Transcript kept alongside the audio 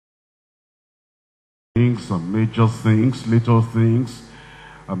things and major things, little things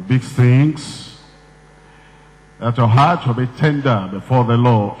and big things, that your heart will be tender before the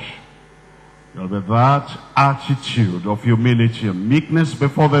Lord. There will be that attitude of humility and meekness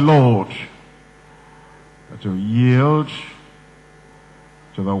before the Lord, that you yield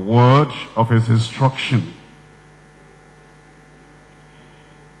to the word of his instruction,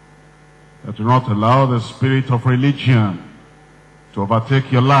 that do not allow the spirit of religion to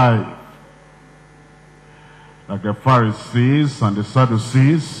overtake your life, like the Pharisees and the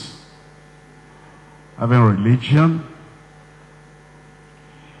Sadducees, having religion,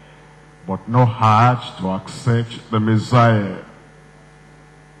 but no heart to accept the Messiah,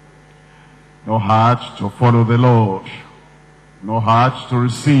 no heart to follow the Lord, no heart to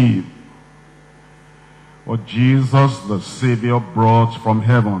receive what Jesus the Savior brought from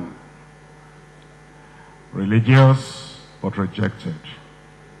heaven. Religious, but rejected.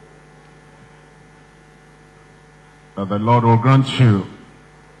 That the Lord will grant you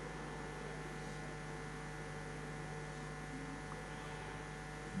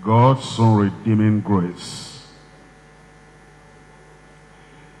God's own redeeming grace,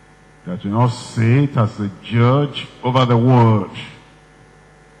 that you not sit as a judge over the word,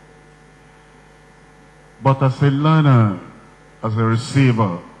 but as a learner, as a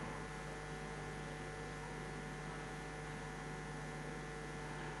receiver.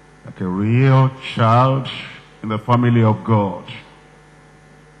 Like a real child in the family of God.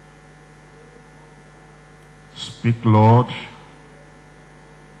 Speak, Lord,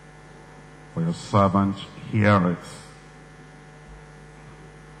 for your servant heareth.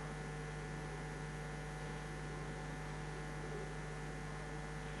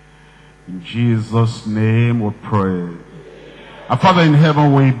 In Jesus' name we pray. Our Father in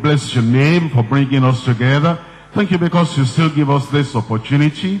heaven, we bless your name for bringing us together. Thank you because you still give us this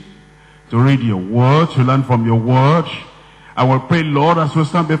opportunity to read your word, to learn from your word. I will pray, Lord, as we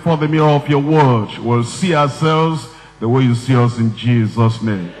stand before the mirror of your word, we'll see ourselves the way you see us in Jesus'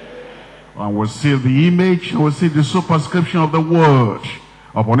 name. And we'll see the image, we'll see the superscription of the word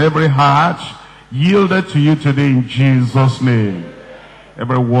upon every heart yielded to you today in Jesus' name.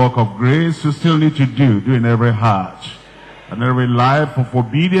 Every work of grace you still need to do in every heart. And every life of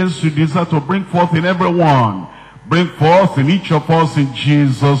obedience you desire to bring forth in everyone. Bring forth in each of us in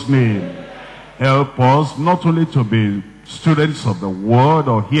Jesus' name. Help us not only to be students of the word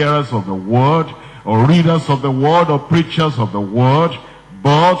or hearers of the word or readers of the word or preachers of the word,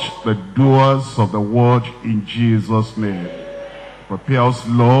 but the doers of the word in Jesus' name. Prepare us,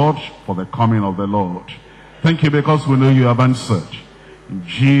 Lord, for the coming of the Lord. Thank you because we know you have answered. In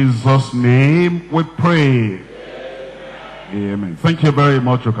Jesus' name we pray. Amen. Thank you very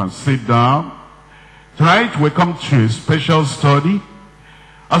much. You can sit down. Tonight we come to a special study.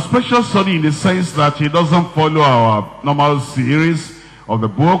 A special study in the sense that it doesn't follow our normal series of the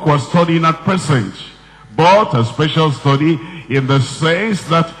book we're studying at present. But a special study in the sense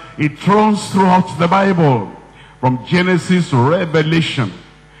that it runs throughout the Bible. From Genesis to Revelation.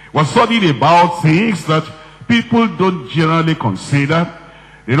 We're studying about things that people don't generally consider.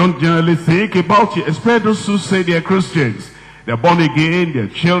 They don't generally think about it, especially those who say they're Christians. They're born again, they're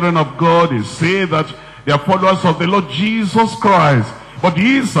children of God. They say that they are followers of the Lord Jesus Christ. But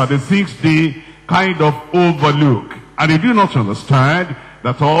these are the things they kind of overlook. And they do not understand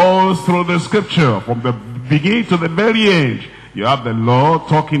that all through the scripture, from the beginning to the very end, you have the Lord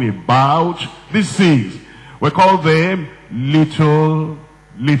talking about these things. We call them little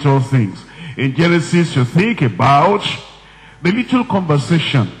things. In Genesis, you think about the little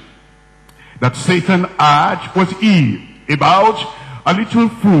conversation that Satan had with Eve about a little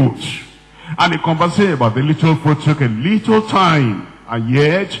fruit. And the conversation about the little fruit took a little time. And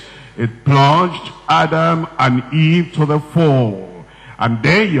yet, it plunged Adam and Eve to the fall. And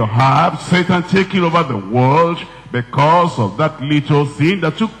then you have Satan taking over the world because of that little thing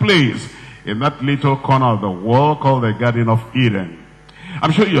that took place in that little corner of the world called the Garden of Eden.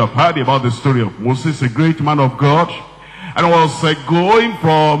 I'm sure you have heard about the story of Moses, a great man of God. And was going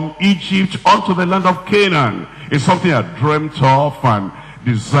from Egypt onto the land of Canaan. It's something I dreamt of and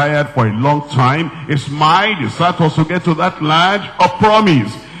desired for a long time. His mind is that was to get to that land of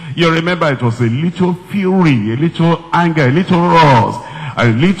promise. You remember it was a little fury, a little anger, a little wrath, a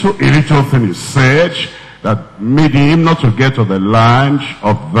little thing he said that made him not to get to the land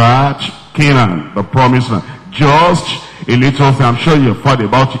of that Canaan, the promised land. Just a little thing. I'm sure you've heard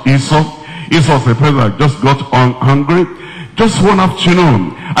about Esau. Esau's the person that just got hungry. Just one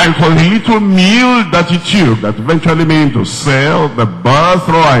afternoon, and for a little meal that he took, that eventually made him to sell the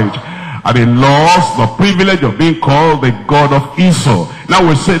birthright And he lost the privilege of being called the God of Esau. Now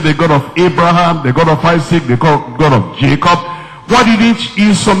we say the God of Abraham, the God of Isaac, the God of Jacob. Why didn't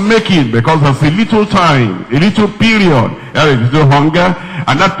Esau make it? Because there's a little time, a little period, a little hunger,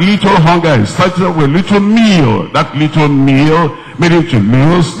 and that little hunger is started with a little meal. That little meal made him to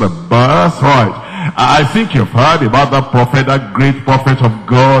lose the birthright. I think you've heard about that prophet, that great prophet of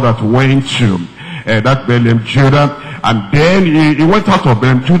God that went to that Bethlehem, Judah, and then he went out of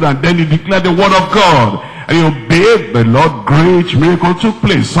Bethlehem, Judah, and then he declared the word of God, and he obeyed the Lord. Great miracle took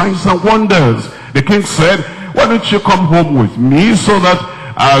place, signs and wonders. The king said, why don't you come home with me so that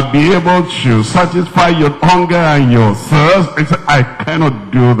I'll be able to satisfy your hunger and your thirst? He said, I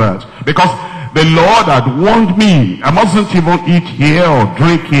cannot do that, because the Lord had warned me. I mustn't even eat here or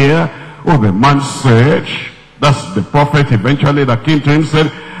drink here. Oh, the man said, that's the prophet eventually that came to him,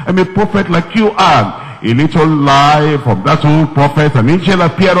 said, I'm a prophet like you are. A little lie from that old prophet, an angel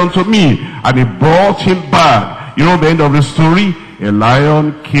appeared unto me, and he brought him back. You know the end of the story? A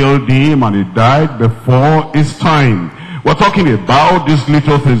lion killed him, and he died before his time. We're talking about these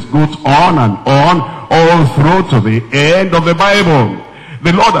little things, goes on and on, all through to the end of the Bible.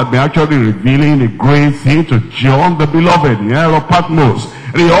 The Lord had been actually revealing a great thing to John the beloved in the Isle of Patmos.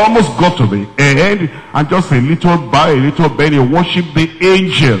 And he almost got to the end, and just a little by a little bit, he worshipped the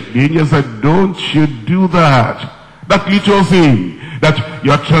angel. The angel said, don't you do that. That little thing, that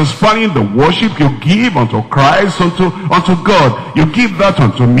you are transferring the worship you give unto Christ, unto God. You give that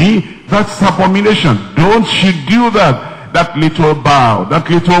unto me, that's abomination. Don't you do that. That little bow, that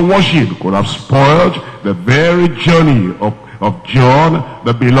little worship could have spoiled the very journey of John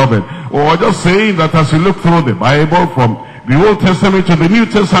the beloved. Or just saying that as you look through the Bible from the Old Testament to the New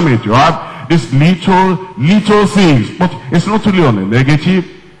Testament, you have these little things. But it's not only on the negative.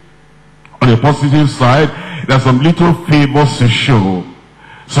 On the positive side, there's some little favors to show.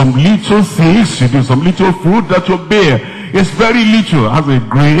 Some little things to do, some little fruit that you bear. It's very little, has a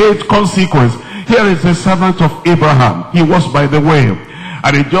great consequence. Here is a servant of Abraham. He was by the way.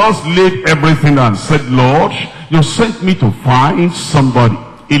 And he just laid everything and said, Lord, you sent me to find somebody,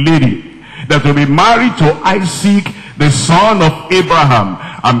 a lady, that will be married to Isaac, the son of Abraham.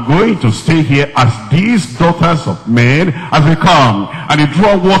 I'm going to stay here as these daughters of men, as they come and they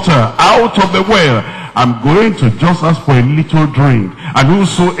draw water out of the well. I'm going to just ask for a little drink, and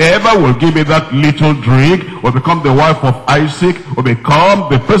whosoever will give me that little drink will become the wife of Isaac, will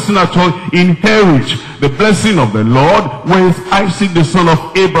become the person that will inherit the blessing of the Lord with Isaac the son of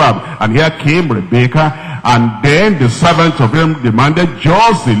Abraham. And here came Rebekah, and then the servant of him demanded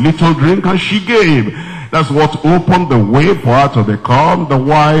just a little drink, and she gave. That's what opened the way for her to become the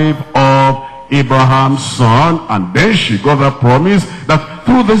wife of Abraham's son. And then she got a promise that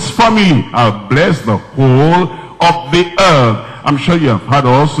through this family I'll bless the whole of the earth. I'm sure you have heard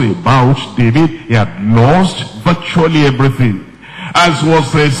also about David. He had lost virtually everything. As was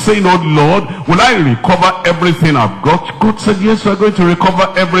saying, oh Lord, will I recover everything I've got? God said, yes, we're going to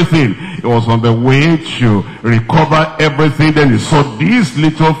recover everything. He was on the way to recover everything. Then he saw this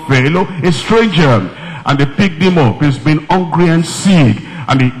little fellow, a stranger, and they picked him up. He's been hungry and sick,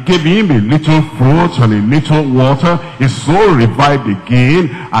 and he gave him a little fruit and a little water. His soul revived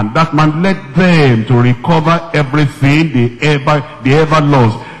again, and that man led them to recover everything they ever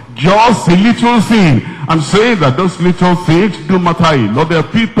lost. Just a little thing. I'm saying that those little things do matter a lot. There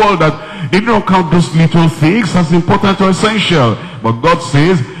are people that they don't count those little things as important or essential, but God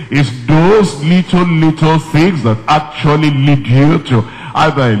says it's those little things that actually lead you to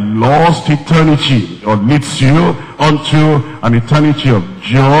either a lost eternity or leads you unto an eternity of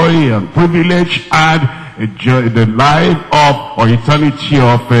joy and privilege, and the life of, or eternity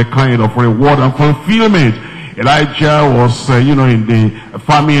of a kind of reward and fulfillment. Elijah was, in the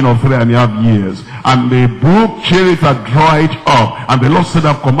famine of 3.5 years, and the brook Cherith had dried up, and the Lord said,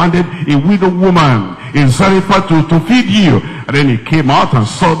 I've commanded a widow woman in Zarephath to feed you. And then he came out and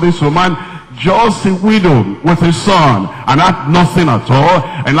saw this woman, just a widow with a son, and had nothing at all.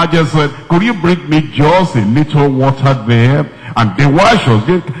 And Elijah said, could you bring me just a little water there? And the wife was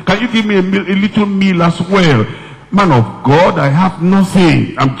saying, can you give me a little meal as well? Man of God, I have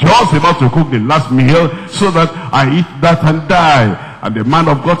nothing. I'm just about to cook the last meal so that I eat that and die. And the man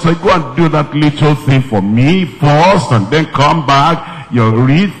of God said, go and do that little thing for me first, and then come back. You'll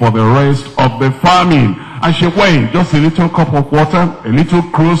read for the rest of the famine. And she went, just a little cup of water, a little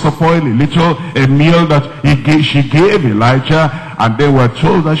cruse of oil, a meal that she gave Elijah, and they were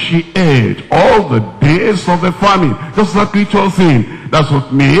told that she ate all the days of the famine. Just that little thing. That's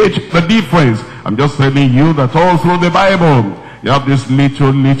what made the difference. I'm just telling you that all through the Bible, you have these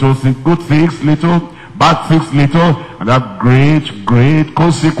little things, good things, little bad things little and have great, great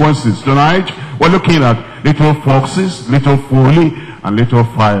consequences. Tonight, we're looking at little foxes, little folly, and little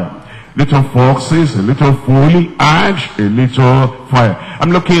fire. Little foxes, a little folly, and a little fire. I'm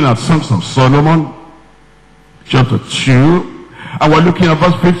looking at Songs of Solomon, chapter 2, and we're looking at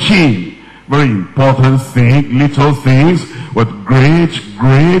verse 15. Very important thing, little things with great,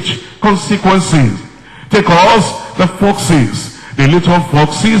 great consequences. Take us the foxes, the little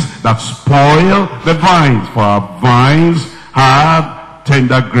foxes that spoil the vines, for our vines have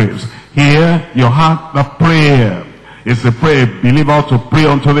tender grapes. Here you have the prayer. It's a prayer, a believer to pray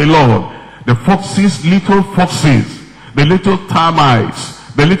unto the Lord. The foxes, little foxes, the little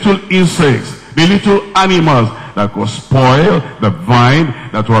termites, the little insects, the little animals that will spoil the vine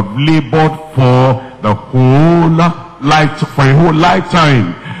that will have labored for the whole life, for a whole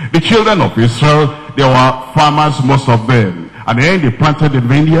lifetime. The children of Israel, they were farmers, most of them. And then they planted the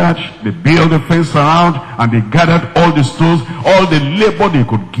vineyard, they built a fence around, and they gathered all the stores, all the labor they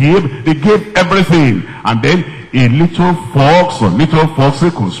could give, they gave everything. And then a little fox or little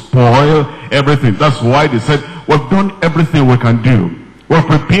foxy could spoil everything. That's why they said, we've done everything we can do. We've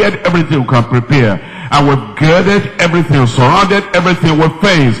prepared everything we can prepare. And we've girded everything, surrounded everything with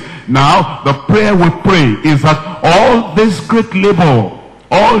fence. Now, the prayer we pray is that all this great labor,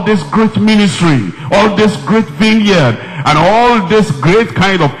 all this great ministry, all this great vineyard, and all this great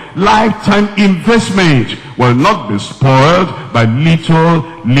kind of lifetime investment will not be spoiled by little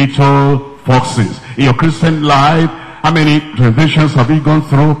foxes. In your Christian life, how many transitions have you gone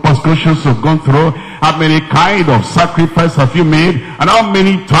through? Persecutions have gone through? How many kind of sacrifice have you made? And how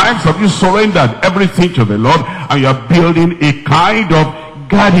many times have you surrendered everything to the Lord? And you are building a kind of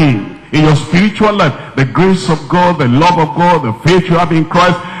garden in your spiritual life. The grace of God, the love of God, the faith you have in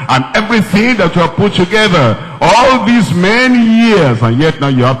Christ, and everything that you have put together. All these many years, and yet now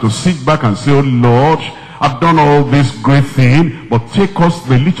you have to sit back and say, oh Lord, I've done all this great thing, but take us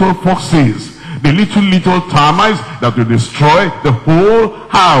the little foxes, the little termites that will destroy the whole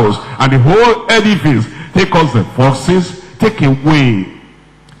house and the whole edifice. Take us the foxes, take away,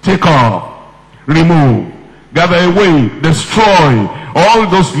 take off, remove, gather away, destroy all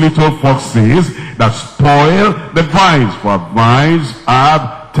those little foxes that spoil the vines, for vines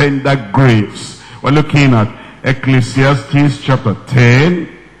have tender grapes. We're looking at Ecclesiastes chapter 10,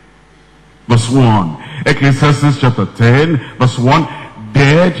 verse 1. Ecclesiastes chapter 10, verse 1.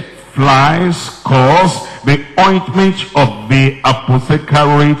 Dead flies cause the ointment of the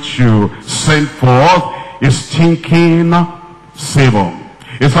apothecary to send forth a stinking savor.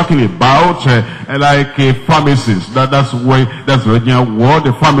 It's talking about like a pharmacist. That's the original word.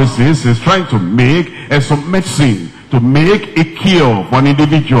 The pharmacist is trying to make some medicine, to make a cure for an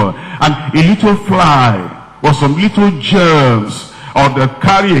individual. And a little fly or some little germs or that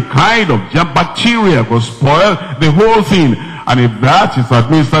carry a kind of bacteria will spoil the whole thing. And if that is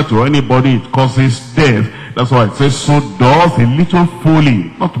administered to anybody, it causes death. That's why it says, so does a little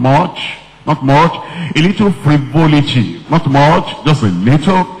folly. Not much. Not much. A little frivolity. Not much. Just a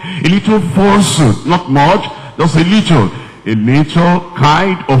little falsehood. Not much. Just a little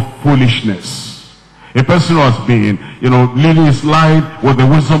kind of foolishness. A person who has been, living his life with the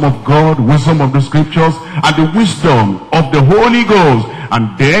wisdom of God, wisdom of the scriptures, and the wisdom of the Holy Ghost.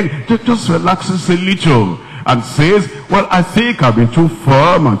 And then just relaxes a little and says, well, I think I've been too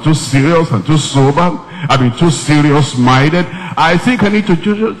firm and too serious and too sober. I've been too serious-minded. I think I need to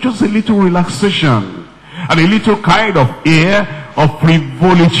just a little relaxation and a little kind of air of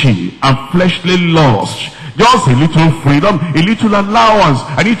frivolity and fleshly lust. Just a little freedom, a little allowance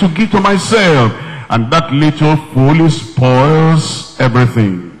I need to give to myself. And that little folly spoils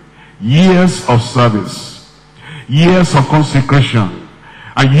everything. Years of service, years of consecration,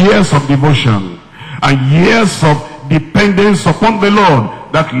 and years of devotion, and years of dependence upon the Lord.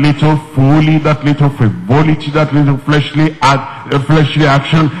 That little folly, that little frivolity, that little fleshly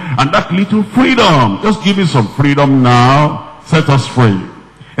action, and that little freedom. Just give me some freedom now. Set us free.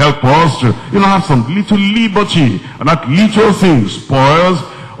 Help us to, have some little liberty. And that little thing spoils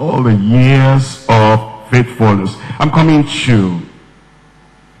all the years of faithfulness. I'm coming to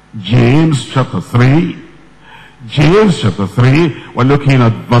James chapter 3. James chapter 3, we're looking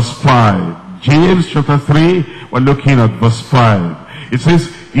at verse 5. James chapter 3, we're looking at verse 5. It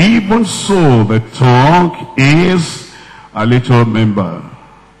says, even so the tongue is a little member.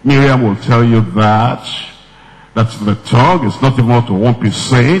 Miriam will tell you that the tongue is nothing more to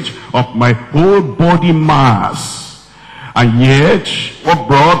 1% of my whole body mass. And yet, what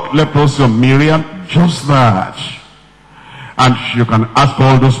brought leprosy on Miriam? Just that. And you can ask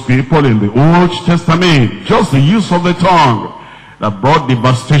all those people in the Old Testament, just the use of the tongue that brought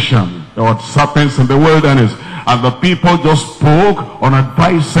devastation, there were serpents in the wilderness. And the people just spoke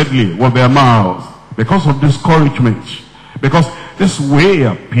unadvisedly with their mouths because of discouragement. Because this way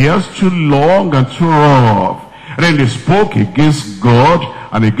appears too long and too rough. And then they spoke against God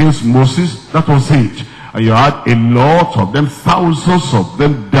and against Moses. That was it. And you had a lot of them, thousands of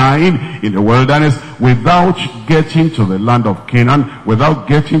them dying in the wilderness without getting to the land of Canaan, without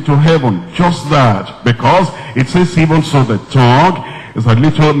getting to heaven. Just that. Because it says, even so the tongue is a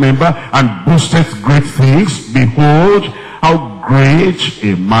little member and boasteth great things. Behold, how great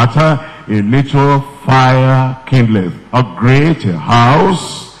a matter a little fire kindleth. How great a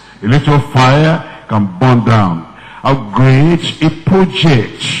house a little fire can burn down. How great a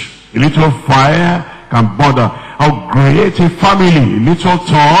project a little fire can burn down. How great a family a little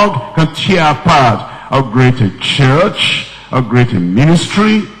tongue can tear apart. How great a church, how great a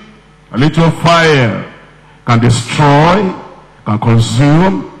ministry a little fire can destroy, can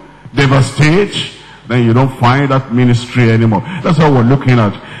consume, devastate. Then you don't find that ministry anymore. That's how we're looking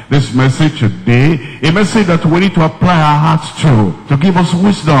at this message today. A message that we need to apply our hearts to give us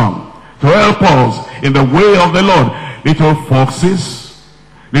wisdom, to help us in the way of the Lord. Little foxes,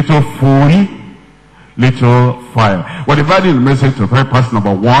 little folly, little fire. We're dividing the message to three parts.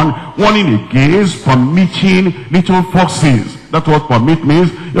 Number one, warning against permitting little foxes. That's what permit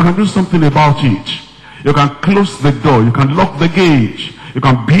means. You can do something about it. You can close the door. You can lock the gate. You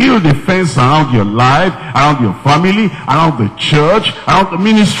can build a fence around your life, around your family, around the church, around the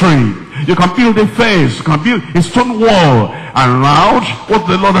ministry. You can build a fence. You can build a stone wall around what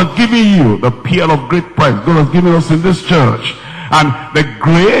the Lord has given you, the pearl of great price God has given us in this church. And the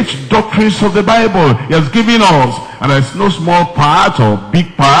great doctrines of the Bible He has given us. And there's no small part or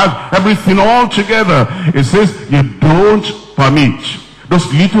big part, everything all together. It says you don't permit those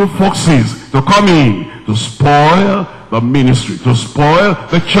little foxes to come in to spoil the ministry, to spoil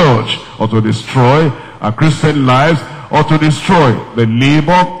the church, or to destroy our Christian lives, or to destroy the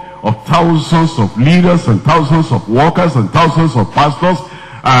labor of thousands of leaders and thousands of workers and thousands of pastors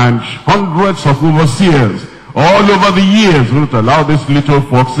and hundreds of overseers all over the years. We don't allow these little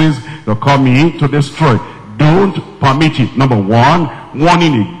foxes to come in to destroy. Don't permit it. Number one,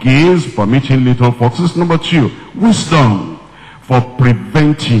 warning against permitting little foxes. Number two, wisdom for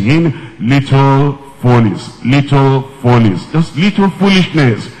preventing little follies, just little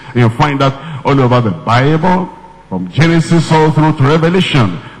foolishness. And you'll find that all over the Bible, from Genesis all through to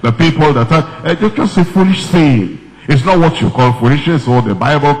Revelation. The people that are, it's just a foolish thing. It's not what you call foolishness, or the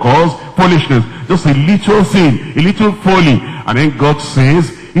Bible calls foolishness. Just a little thing, a little folly. And then God says,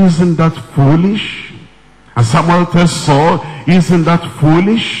 isn't that foolish? And Samuel tells Saul, isn't that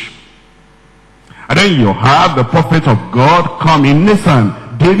foolish? And then you have the prophet of God coming,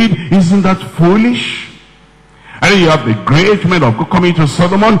 Nathan, David, isn't that foolish? And then you have the great men of God coming to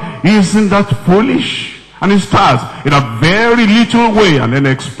Solomon, isn't that foolish? And it starts in a very little way and then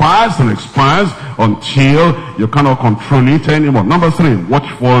expands and expands until you cannot control it anymore. Number three,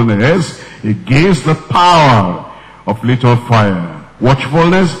 watchfulness against the power of little fire.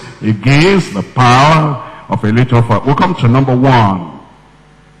 Watchfulness against the power of a little fire. We'll come to number one.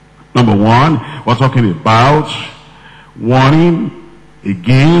 Number one, we're talking about warning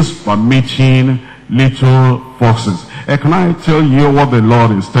against permitting little foxes. Can I tell you what the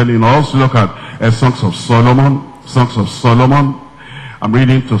Lord is telling us? Look at Songs of Solomon. Songs of Solomon. I'm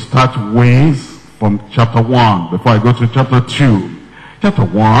reading to start with from chapter 1 before I go to chapter 2. Chapter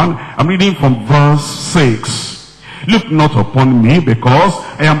 1, I'm reading from verse 6. Look not upon me because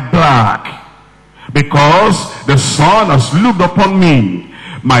I am black, because the sun has looked upon me.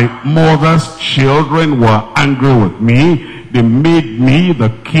 My mother's children were angry with me. They made me the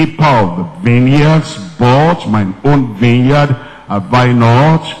keeper of the vineyards, but mine own vineyard have I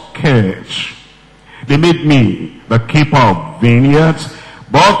not kept. They made me the keeper of vineyards,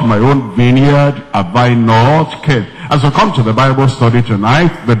 but my own vineyard have I not kept. As we come to the Bible study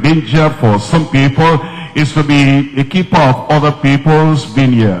tonight, the danger for some people is to be a keeper of other people's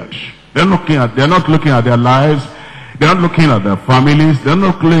vineyard. They're not looking at their lives. They're not looking at their families. They're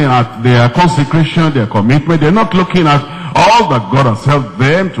not looking at their consecration, their commitment. They're not looking at all that God has helped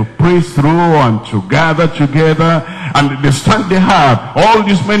them to pray through and to gather together. And the strength they have all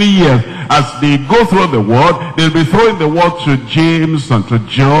these many years, as they go through the word, they'll be throwing the word to James and to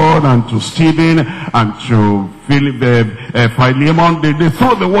John and to Stephen and to Philemon. They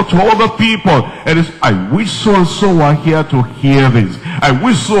throw the word to other people. And it's, I wish so and so were here to hear this. I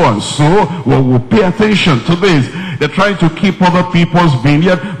wish so and so will pay attention to this. They're trying to keep other people's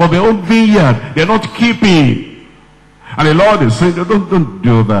vineyard, but their own vineyard, they're not keeping. And the Lord is saying, don't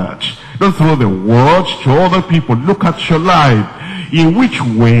do that. Don't throw the word to other people. Look at your life. In which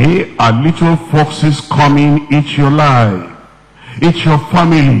way are little foxes coming into your life, into your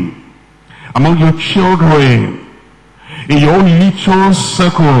family, among your children, in your own little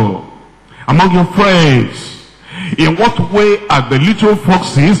circle, among your friends? In what way are the little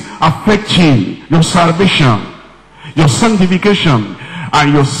foxes affecting your salvation, your sanctification,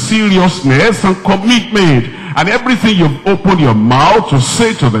 and your seriousness and commitment, and everything you've opened your mouth to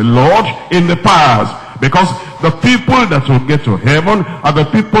say to the Lord in the past? Because the people that will get to heaven are the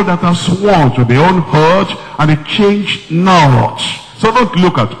people that have sworn to their own hurt, and they change not. So don't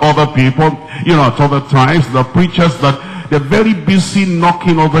look at other people, at other times, the preachers that they're very busy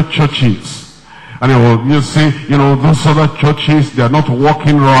knocking other churches. And you say, those other churches, they're not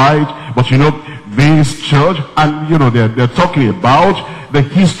working right, but this church, and they're talking about the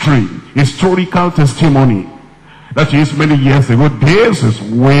historical testimony. That is, many years ago, this is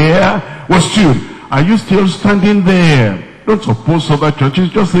where we stood. Are you still standing there? Don't oppose other churches,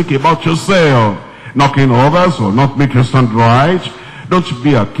 just think about yourself. Knocking others will not make you stand right. Don't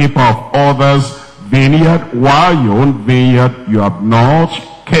be a keeper of others' vineyard while your own vineyard you have not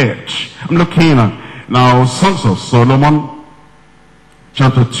kept. I'm looking at now Songs of Solomon,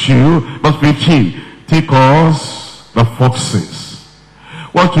 chapter 2, verse 15. Take us the foxes.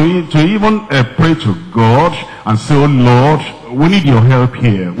 Well, to even pray to God and say, oh Lord, we need your help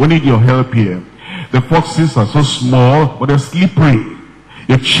here. We need your help here. The foxes are so small, but they're slippery.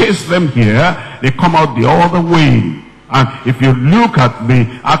 You chase them here, they come out the other way. And if you look at the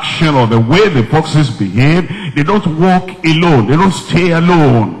action or the way the foxes behave, they don't walk alone. They don't stay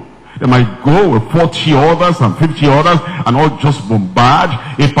alone. They might go with 40 others and 50 others and all just bombard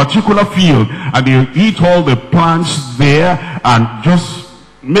a particular field. And they eat all the plants there and just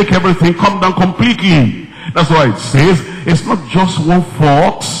make everything come down completely. That's why it says it's not just one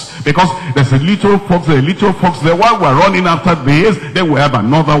fox. Because there's a little fox there. While we're running after this, then we have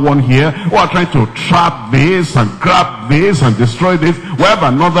another one here who are trying to trap this and grab this and destroy this. We have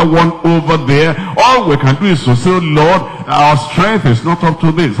another one over there. All we can do is to say, Lord, our strength is not up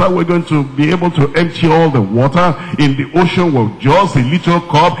to this. How are we going to be able to empty all the water in the ocean with just a little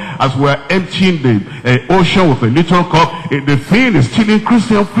cup? As we're emptying the ocean with a little cup, the thing is still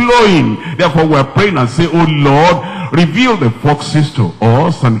increasing and flowing. Therefore, we're praying and say, oh Lord, reveal the foxes to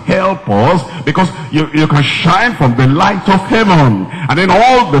us and help us, because you can shine from the light of heaven, and then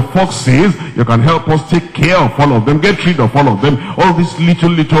all the foxes, you can help us take care of all of them, get rid of all of them, all these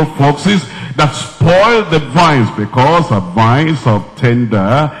little foxes that spoil the vines, because the vines of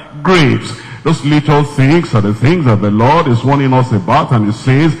tender grapes. Those little things are the things that the Lord is warning us about, and he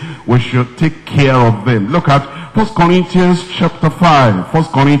says we should take care of them. Look at 1 Corinthians chapter 5. 1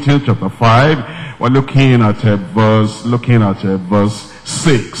 Corinthians chapter 5. We're looking at verse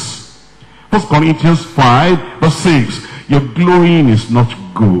 6. 1 Corinthians 5, verse 6. Your glorying is not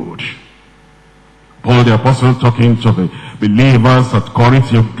good. Paul the apostle talking to the believers at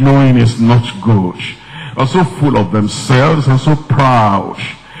Corinth, your glorying is not good. They are so full of themselves and so proud.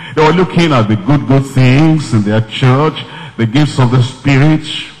 They were looking at the good things in their church, the gifts of the Spirit,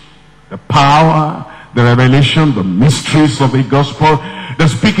 the power, the revelation, the mysteries of the gospel, the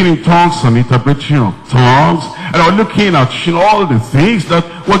speaking in tongues and interpretation of tongues. And they were looking at all the things that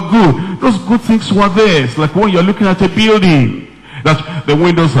were good. Those good things were there. It's like when you're looking at a building, that the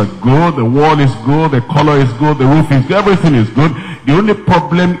windows are good, the wall is good, the color is good, the roof is good, everything is good. The only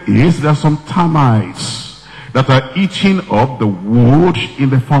problem is there are some termites that are eating up the wood in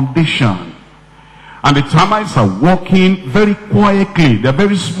the foundation. And the termites are walking very quietly. They're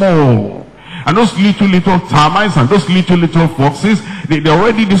very small. And those little termites and those little foxes, they're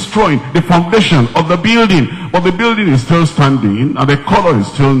already destroying the foundation of the building. But the building is still standing, and the color is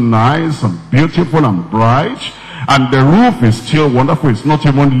still nice and beautiful and bright. And the roof is still wonderful. It's not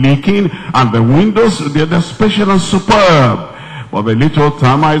even leaking. And the windows, they're special and superb. But the little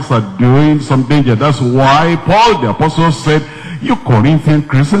termites are doing some danger. That's why Paul the apostle said, you Corinthian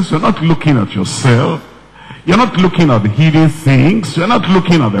Christians, you're not looking at yourself. You're not looking at the hidden things. You're not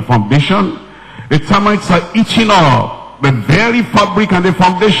looking at the foundation. The termites are eating up the very fabric and the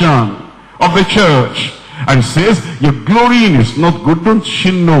foundation of the church. And he says, your glorying is not good. Don't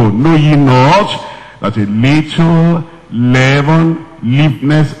you know ye not, that a little leaven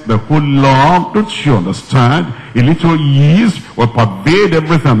leaveneth the whole lump? Don't you understand? A little yeast will pervade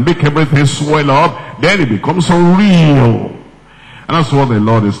everything, make everything swell up. Then it becomes unreal. And that's what the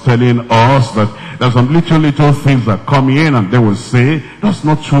Lord is telling us, that there's some little things that come in, and they will say, that's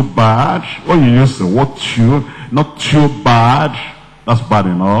not too bad. When you use the word too, not too bad, that's bad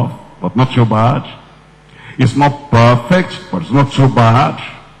enough, but not too bad. It's not perfect, but it's not too bad.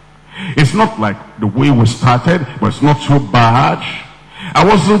 It's not like the way we started, but it's not too bad. I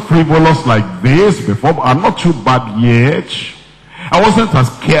wasn't frivolous like this before, but I'm not too bad yet. I wasn't as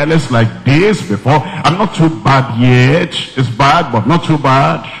careless like this before. I'm not too bad yet. It's bad, but not too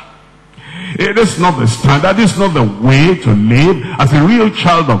bad. It is not the standard. It's not the way to live as a real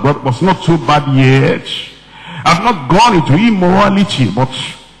child of God, but it's not too bad yet. I've not gone into immorality, but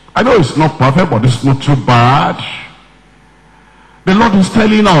I know it's not perfect, but it's not too bad. The Lord is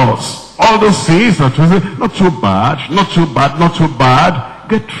telling us all those things that we say, not too bad, not too bad, not too bad.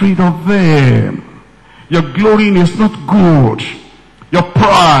 Get rid of them. Your glorying is not good. Your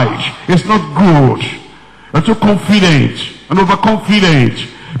pride is not good. You're too confident and overconfident.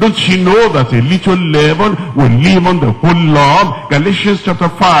 Don't you know that a little leaven will leaven the whole lump? Galatians chapter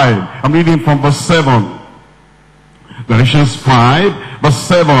 5. I'm reading from verse 7. Galatians 5, verse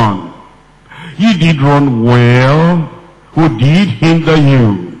 7. Ye did run well, who did hinder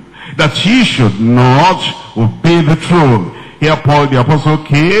you, that ye should not obey the truth. Here Paul the apostle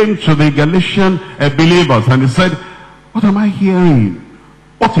came to the Galatian believers and he said, what am I hearing?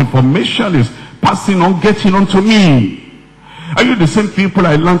 What information is passing on, getting on to me? Are you the same people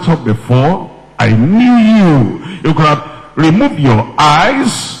I learned of before? I knew you. You could have removed your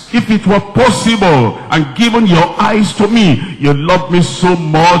eyes if it were possible and given your eyes to me. You love me so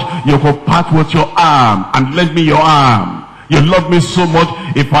much, you could part with your arm and lend me your arm. You love me so much,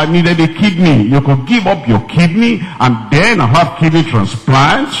 if I needed a kidney, you could give up your kidney and then I have kidney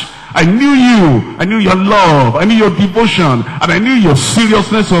transplant. I knew you. I knew your love. I knew your devotion. And I knew your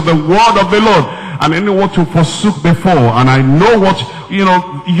seriousness of the word of the Lord. And I knew what you forsook before. And I know what,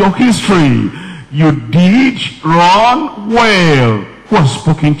 your history. You did run well. Who has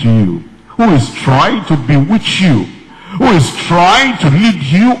spoken to you? Who is trying to bewitch you? Who is trying to lead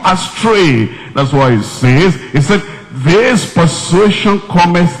you astray? That's why it said, this persuasion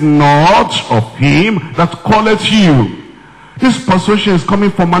cometh not of him that calleth you. This persuasion is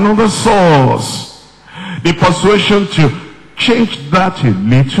coming from another source. The persuasion to change that a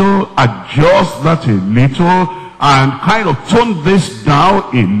little, adjust that a little, and kind of tone this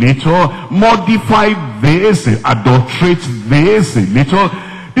down a little, modify this, adulterate this a little.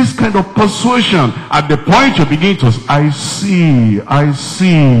 This kind of persuasion, at the point you begin to say, I see.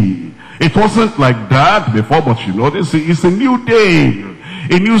 It wasn't like that before, but this is a new day,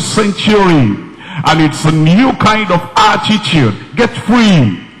 a new century. And it's a new kind of attitude. Get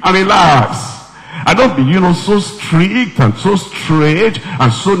free and relax. And don't be, so strict and so straight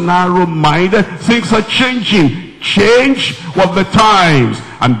and so narrow-minded. Things are changing. Change with the times.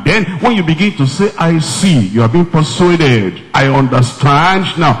 And then when you begin to say, I see, you are being persuaded. I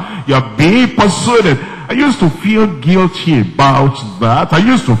understand now. You are being persuaded. I used to feel guilty about that. I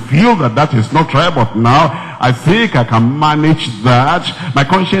used to feel that is not right, but now I think I can manage that. My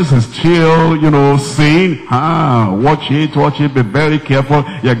conscience is still, saying, watch it, be very careful.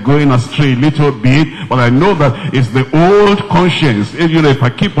 You're going astray a little bit. But I know that it's the old conscience. If I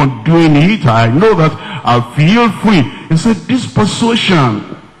keep on doing it, I know that I'll feel free. He said, this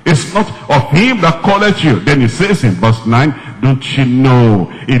persuasion is not of him that calleth you. Then he says in verse 9, don't you know,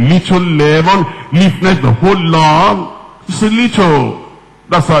 a little leaven leaveneth the whole lump? It's a little.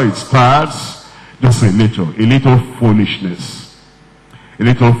 That's how it starts. Just a little foolishness, a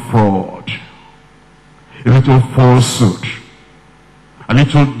little fraud, a little falsehood, a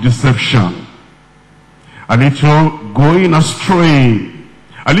little deception, a little going astray,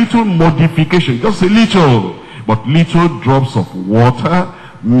 a little modification, just a little. But little drops of water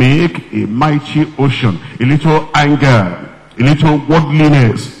make a mighty ocean. A little anger, a little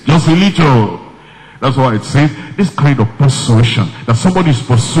worldliness, just a little. That's why it says this kind of persuasion, that somebody is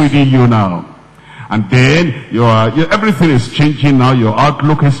persuading you now. And then everything is changing now. Your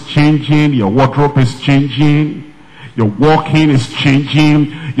outlook is changing. Your wardrobe is changing. Your walking is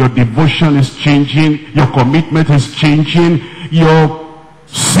changing. Your devotion is changing. Your commitment is changing. Your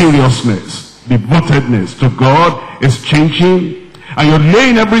seriousness, devotedness to God is changing. And you're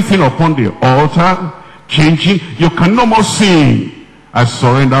laying everything upon the altar, changing. You can no more sing, I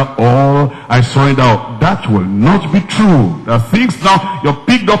surrender all, I surrender all. That will not be true. There are things now you're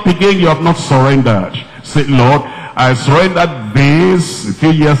picked up again, you have not surrendered. Say, Lord, I surrendered this a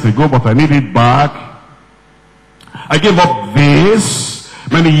few years ago, but I need it back. I gave up this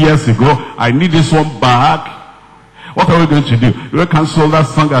many years ago, I need this one back. What are we going to do? We will cancel that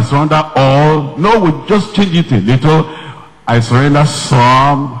song, I surrender all. No, we'll just change it a little. I surrender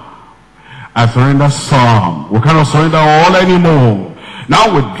some. I surrender some. We cannot surrender all anymore. Now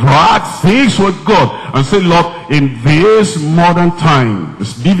we drag things with God and say, Lord, in this modern time,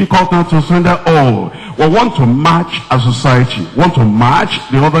 it's difficult now to surrender all. We want to match a society, want to match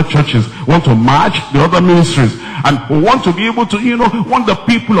the other churches, want to match the other ministries, and we want to be able to, want the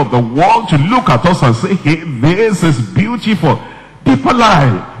people of the world to look at us and say, hey, this is beautiful. People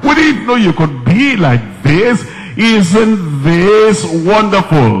lie. We didn't know you could be like this. Isn't this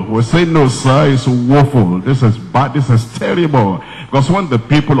wonderful? We say, no, sir, it's woeful. This is bad. This is terrible. Because when the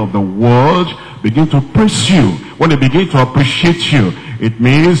people of the world begin to praise you, when they begin to appreciate you, it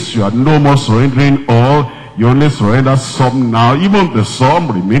means you are no more surrendering all. You only surrender some now. Even the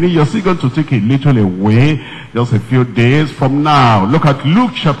some remaining, you're still going to take a little away just a few days from now. Look at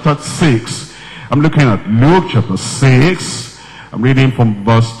Luke chapter 6. I'm looking at Luke chapter 6. I'm reading from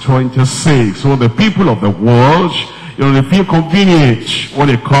verse 26. So the people of the world, they feel convenient when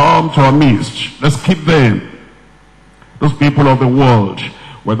they come to our midst. Let's keep them. Those people of the world,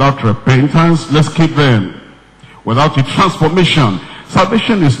 without repentance, let's keep them. Without a transformation,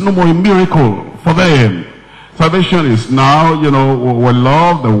 salvation is no more a miracle for them. Salvation is now, we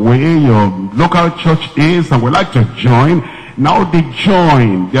love the way your local church is and we like to join. Now they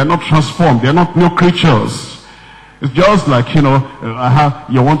join. They are not transformed. They are not new creatures. It's just like, you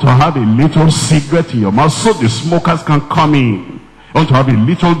want to have a little cigarette in your mouth so the smokers can come in. You want to have a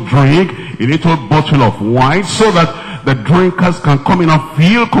little drink, a little bottle of wine so that the drinkers can come in and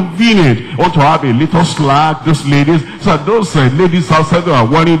feel convenient. You want to have a little slack, those ladies, so that those ladies outside that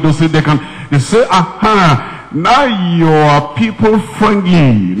are wearing those things, they say, aha, now you are people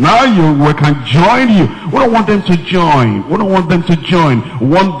friendly. Now we can join you. We don't want them to join. We don't want them to join. We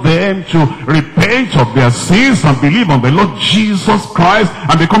want them to repent of their sins and believe on the Lord Jesus Christ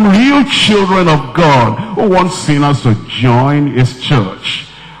and become real children of God. Who wants sinners to join his church?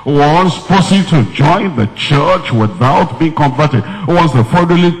 Who wants person to join the church without being converted? Who wants the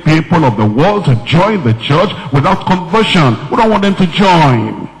fraudulent people of the world to join the church without conversion? We don't want them to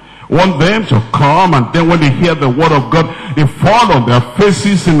join. Want them to come, and then when they hear the word of God, they fall on their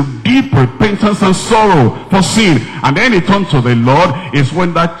faces in deep repentance and sorrow for sin. And then they turn to the Lord. Is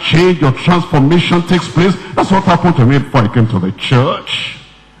when that change or transformation takes place. That's what happened to me before I came to the church.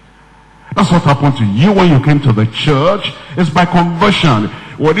 That's what happened to you when you came to the church. It's by conversion.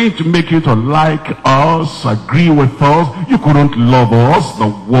 We didn't make you to like us, agree with us. You couldn't love us. The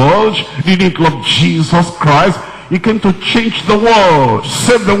world didn't love Jesus Christ. He came to change the world,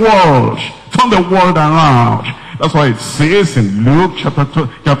 save the world, turn the world around. That's why it says in Luke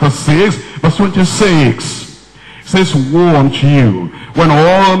chapter 6, verse 26. It says, woe unto you, when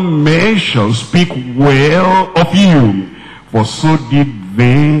all men shall speak well of you. For so did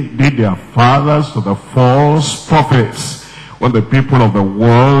their fathers to the false prophets. When the people of the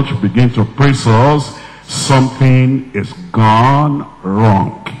world begin to praise us, something is gone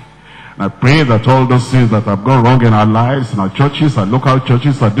wrong. I pray that all those things that have gone wrong in our lives, in our churches, our local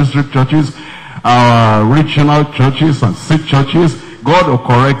churches, our district churches, our regional churches and state churches, God will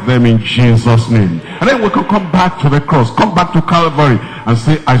correct them in Jesus' name. And then we can come back to the cross, come back to Calvary and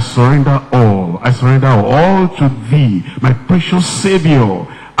say, I surrender all. I surrender all to thee, my precious Savior.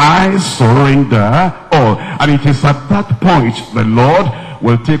 I surrender all. And it is at that point the Lord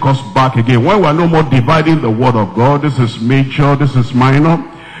will take us back again. When we are no more dividing the word of God, this is major, this is minor.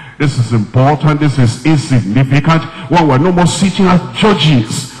 This is important, this is insignificant. When we're no more sitting as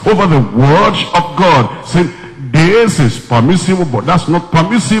judges over the word of God, saying, this is permissible, but that's not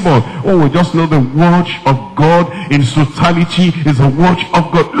permissible. Oh, we just know the word of God in its totality is the word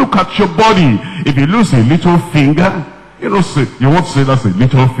of God. Look at your body. If you lose a little finger, you won't say that's a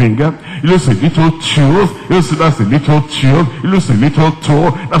little finger. You lose a little tooth. You don't say that's a little tooth. You lose a little toe.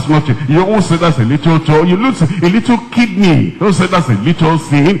 That's not it. You won't say that's a little toe. You lose a little kidney. You don't say that's a little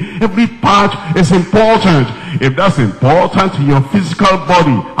thing. Every part is important. If that's important to your physical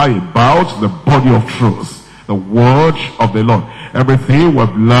body, how about the body of truth? The word of the Lord. Everything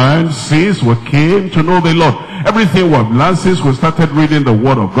we've learned since we came to know the Lord. Everything we've learned since we started reading the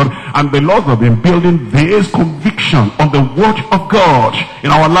word of God. And the Lord has been building this conviction on the word of God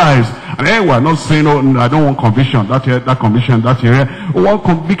in our lives. And then we're not saying, oh, I don't want conviction that area, that conviction that area. We want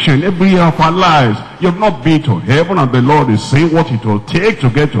conviction in every area of our lives. You've not been to heaven, and the Lord is saying what it will take to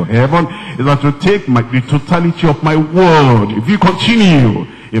get to heaven is that to take the totality of my word. If you continue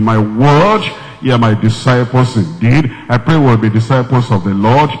in my word, you are my disciples indeed. I pray we'll be disciples of the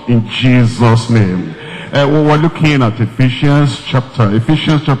Lord in Jesus' name. We're looking at Ephesians chapter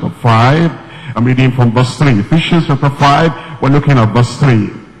 5. I'm reading from verse 3. Ephesians chapter 5, we're looking at verse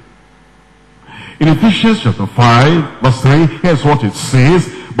 3. In Ephesians chapter 5, verse 3, here's what it says.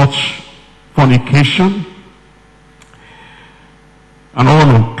 But fornication And all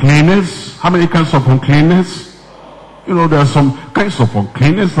uncleanness. How many kinds of uncleanness? You know, there are some kinds of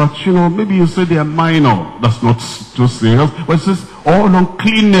uncleanness that, you know, maybe you say they are minor. That's not too serious. But it says all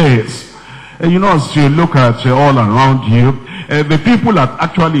uncleanness. And you know, as you look at all around you, the people that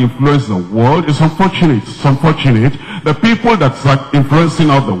actually influence the world, it's unfortunate. It's unfortunate. The people that's influencing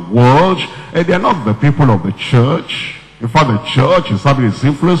out the world, they are not the people of the church. In fact, the church is having its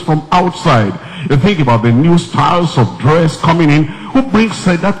influence from outside. You think about the new styles of dress coming in. Who brings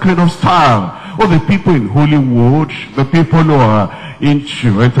that kind of style? Well, the people in Hollywood, the people who are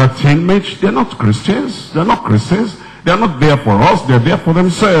into entertainment, they're not Christians. They're not Christians. They're not there for us. They're there for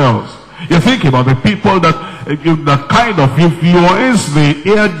themselves. You think about the people that kind of influence the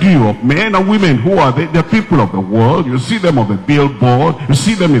hairdo of men and women. Who are they? They're people of the world. You see them on the billboard. You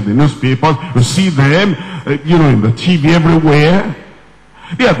see them in the newspapers. You see them, you know, in the TV everywhere.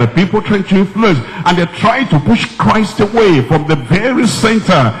 They are the people trying to influence. And they're trying to push Christ away from the very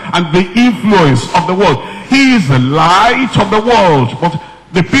center and the influence of the world. He is the light of the world. But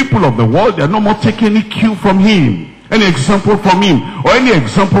the people of the world, they are no more taking any cue from him. Any example from him, or any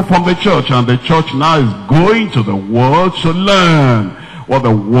example from the church. And the church now is going to the world to learn what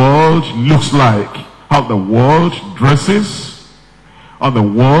the world looks like, how the world dresses, how the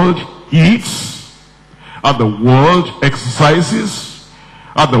world eats, how the world exercises,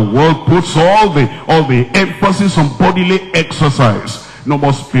 how the world puts all the emphasis on bodily exercise. No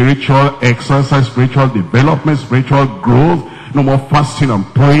more spiritual exercise, spiritual development, spiritual growth. No more fasting and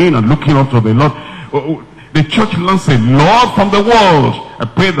praying and looking up to the Lord. The church learns a lot from the world. I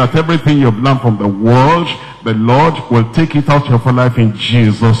pray that everything you've learned from the world, the Lord will take it out of your life in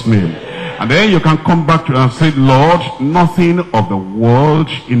Jesus' name. And then you can come back to it and say, Lord, nothing of the world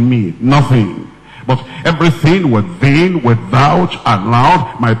in me. Nothing. But everything within, without,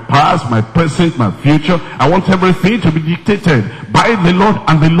 around, my past, my present, my future. I want everything to be dictated by the Lord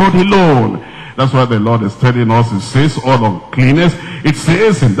and the Lord alone. That's why the Lord is telling us, it says, all uncleanness. It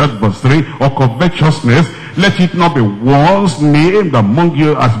says in that verse 3, or covetousness, let it not be once named among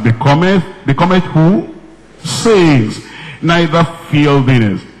you as becometh who? Saints. Neither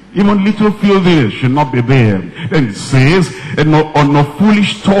filthiness. Even little filthiness should not be there. Then it says, no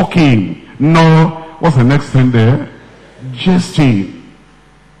foolish talking. No, what's the next thing there? Jesting.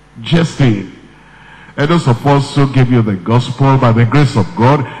 Jesting. And those of us who give you the gospel by the grace of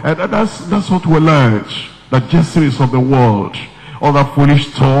God, and that's what we learned. The jesting is of the world. All that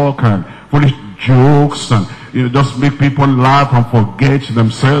foolish talk and foolish jokes, and you know, just make people laugh and forget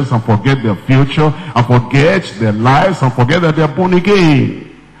themselves and forget their future and forget their lives and forget that they're born again.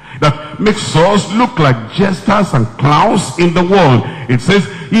 That makes us look like jesters and clowns in the world. It says,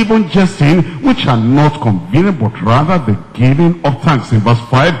 even jesting, which are not convenient, but rather the giving of thanks. In verse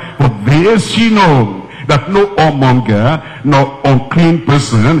 5, for this ye know, that no whoremonger, nor unclean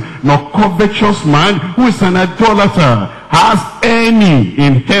person, nor covetous man, who is an idolater, has any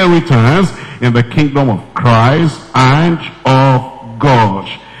inheritance in the kingdom of Christ and of God.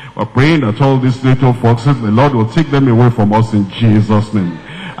 We're praying that all these little foxes, the Lord will take them away from us in Jesus' name.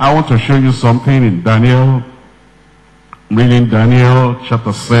 I want to show you something in Daniel. I'm reading Daniel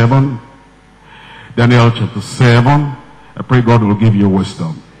chapter 7. Daniel chapter 7. I pray God will give you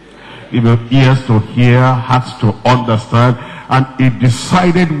wisdom. Give you ears to hear, hearts to understand, and a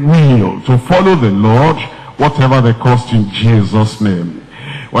decided will to follow the Lord, whatever the cost, in Jesus' name.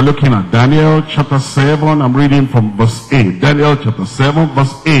 We're looking at Daniel chapter 7. I'm reading from verse 8. Daniel chapter 7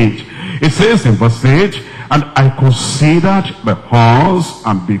 verse 8. It says in verse 8, and I considered the horns,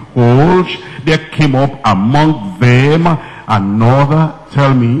 and behold, there came up among them another,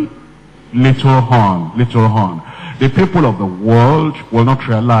 tell me, little horn, little horn. The people of the world will not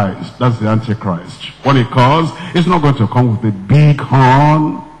realize that's the Antichrist. When it comes, it's not going to come with a big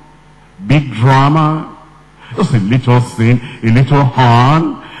horn, big drama. Just a little thing, a little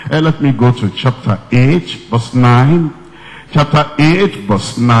horn. Let me go to chapter 8, verse 9. Chapter 8,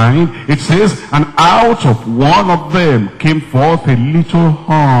 verse 9. It says, and out of one of them came forth a little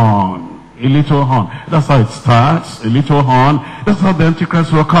horn. A little horn. That's how it starts, a little horn. That's how the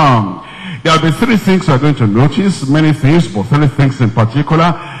Antichrist will come. There will be three things we're going to notice, many things, but three things in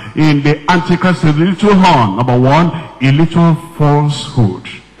particular. In the Antichrist, a little horn. Number one, a little falsehood.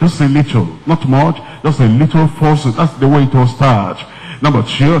 Just a little, not much, just a little falsehood. That's the way it will start. Number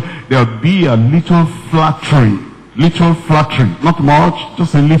two, there will be a little flattery. Little flattery, not much,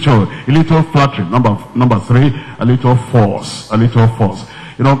 just a little flattery. Number three, a little force, a little force.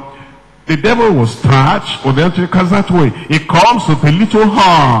 You know, the devil will start with the Antichrist that way. It comes with a little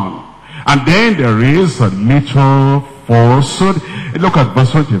horn. And then there is a little falsehood. Look at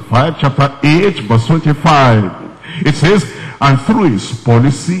verse 25, chapter 8, verse 25. It says, And through his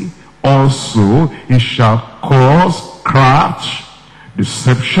policy also he shall cause craft,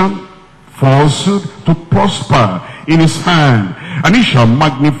 deception, falsehood to prosper in his hand. And he shall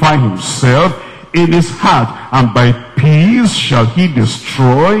magnify himself in his heart, and by peace shall he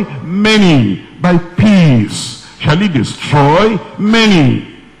destroy many. By peace shall he destroy many.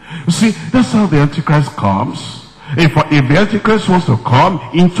 You see, that's how the Antichrist comes. If the Antichrist wants to come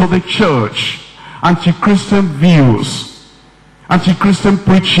into the church, anti-Christian views, anti-Christian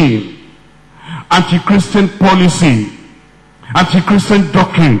preaching, anti-Christian policy, anti-Christian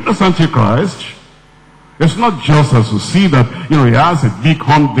doctrine, that's Antichrist. It's not just as you see that, he has a big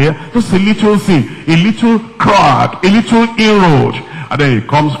horn there, just a little thing, a little crack, a little inroad. And then he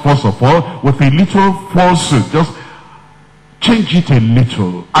comes, first of all, with a little falsehood. Just change it a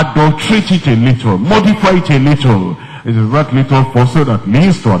little, adulterate it a little, modify it a little. It is that little falsehood that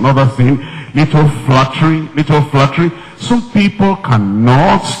leads to another thing, little flattery, little flattery. Some people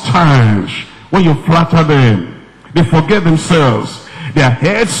cannot stand when you flatter them. They forget themselves. Their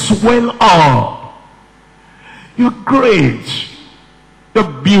heads swell up. You're great.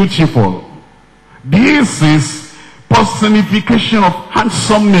 You're beautiful. This is personification of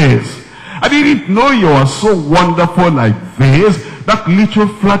handsomeness. I didn't know you were so wonderful like this. That little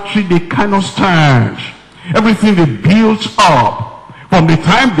flattery they cannot stand. Everything they built up from the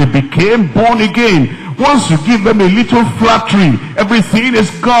time they became born again. Once you give them a little flattery, everything is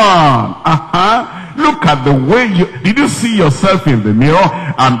gone. Look at the way did you see yourself in the mirror?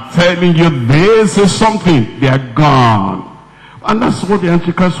 I'm telling you, this is something. They are gone. And that's what the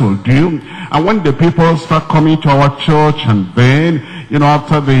Antichrist will do. And when the people start coming to our church, and then,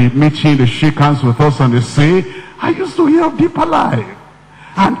 after the meeting, they shake hands with us and they say, I used to hear of deeper life.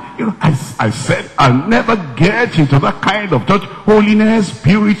 And, I said, I'll never get into that kind of church. Holiness,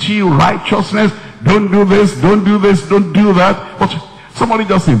 purity, righteousness. Don't do this, don't do this, don't do that. But somebody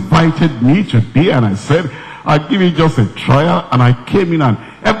just invited me today, and I said, I'll give you just a trial. And I came in, and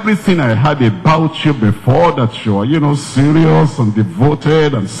everything I heard about you before, that you are, serious and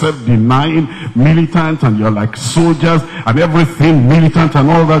devoted and self-denying, militant, and you're like soldiers, and everything militant and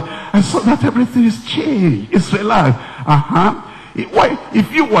all that. I saw that everything is changed. It's relaxed. Why?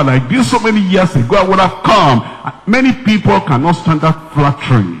 If you were like this so many years ago, I would have come. Many people cannot stand that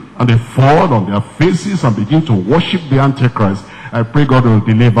flattery, and they fall on their faces and begin to worship the Antichrist. I pray God will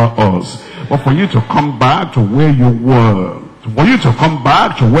deliver us. But for you to come back to where you were, for you to come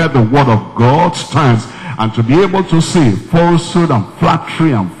back to where the word of God stands, and to be able to say falsehood and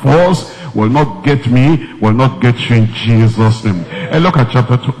flattery and false will not get me, will not get you in Jesus' name. And look at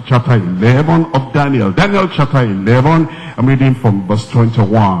chapter 11 of Daniel. Daniel chapter 11, I'm reading from verse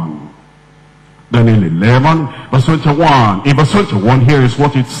 21. Daniel 11, verse 21. In verse 21, here is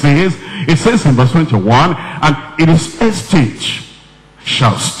what it says. It says in verse 21, and in his estate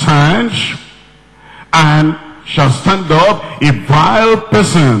shall stand, and shall stand up a vile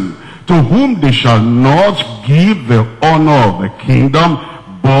person, to whom they shall not give the honor of the kingdom,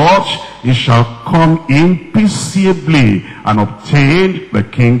 but he shall come in peaceably and obtain the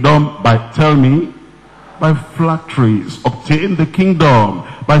kingdom by, tell me, by flatteries. Obtain the kingdom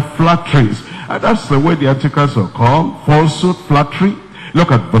by flatteries. And that's the way the Antichrist will come. Falsehood, flattery.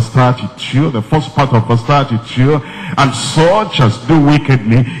 Look at verse 32, the first part of verse 32. And such as do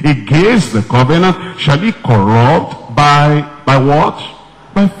wickedly against the covenant shall he corrupt by what?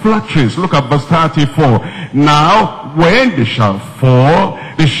 By flatteries. Look at verse 34. Now, when they shall fall,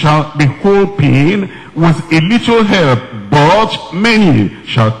 they shall be hoping with a little help, but many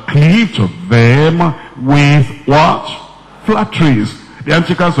shall cleave to them with what? Flatteries. The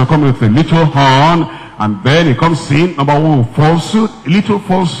Antichrist will come with a little horn, and then he comes in, number one, falsehood, a little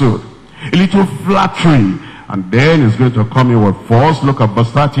flattery, and then he's going to come in with false. Look at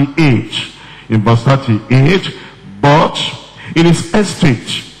verse 38. In verse 38, but in his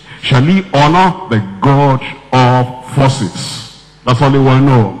estate shall he honor the God of forces. That's all he will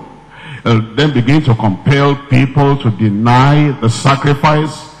know. He'll then begin to compel people to deny the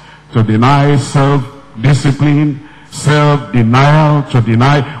sacrifice, to deny self-discipline, self-denial, to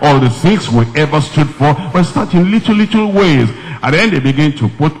deny all the things we ever stood for, but start in little ways. And then they begin to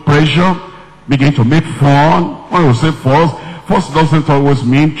put pressure, begin to make fun. When we say force doesn't always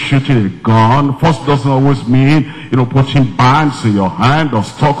mean shooting a gun. Force doesn't always mean, putting bands in your hand or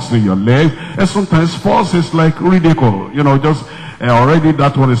stocks in your leg. And sometimes force is like ridicule. Just already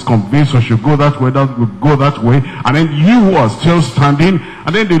that one is convinced we should go that way, that would go that way. And then you who are still standing,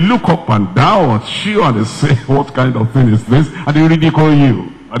 and then they look up and down at you and they say, what kind of thing is this? And they ridicule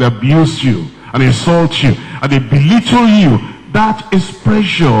you, and they abuse you, and insult you, and they belittle you. that is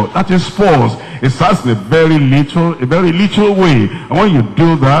pressure, that is false. It starts in a very little way. And when you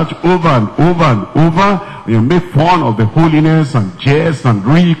do that over and over and over, you make fun of the holiness and jest and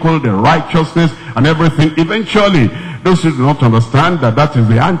ridicule the righteousness and everything. Eventually, those who do not understand that that is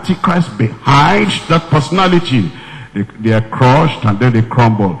the Antichrist behind that personality, they are crushed and then they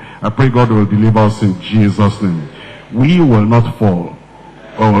crumble. I pray God will deliver us in Jesus' name. We will not fall,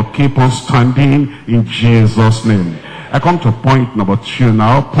 but will keep on standing in Jesus' name. I come to point number 2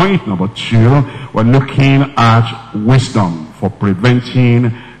 now. Point number 2, we're looking at wisdom for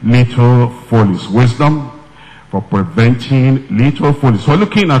preventing little follies. Wisdom for preventing little follies. We're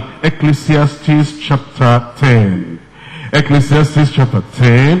looking at Ecclesiastes chapter 10. Ecclesiastes chapter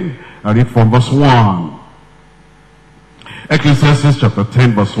 10, I read from verse 1. Ecclesiastes chapter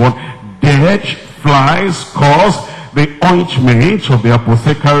 10 verse 1. Dead flies cause the ointment of the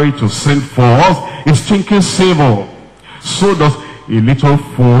apothecary to send forth a stinking savour. So does a little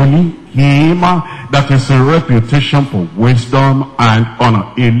folly him that is a reputation for wisdom and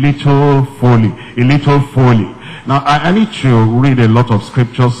honor. A little folly. A little folly. Now, I need to read a lot of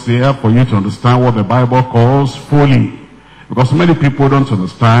scriptures here for you to understand what the Bible calls folly. Because many people don't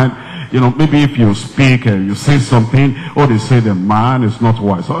understand. You know, maybe if you speak and you say something, or they say the man is not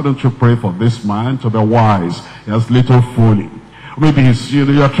wise. Why don't you pray for this man to be wise? He has little folly. Maybe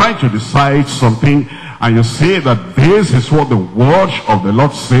you are trying to decide something, and you say that this is what the word of the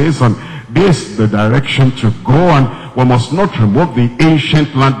Lord says, and this is the direction to go, and we must not remove the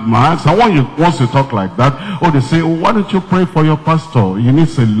ancient landmarks. And once you talk like that, or they say, oh, why don't you pray for your pastor? He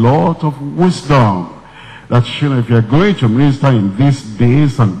needs a lot of wisdom. That, you know, if you're going to minister in these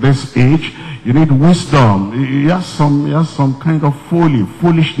days and this age, you need wisdom. He has some kind of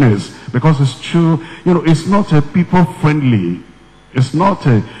foolishness, because it's true. You know, it's not a people friendly. It's not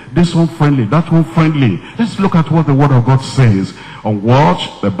a this one friendly, that one friendly. Let's look at what the Word of God says on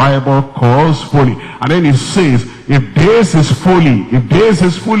what the Bible calls folly. And then it says, if this is folly, if this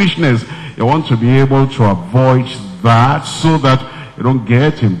is foolishness, you want to be able to avoid that so that you don't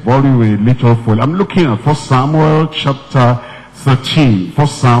get involved with a little folly. I'm looking at 1 Samuel chapter 13. 1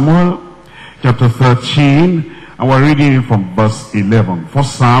 Samuel chapter 13, and we're reading it from verse 11. 1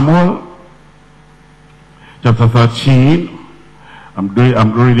 Samuel chapter 13,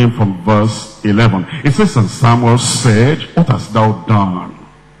 I'm reading from verse 11. It says, and Samuel said, what hast thou done?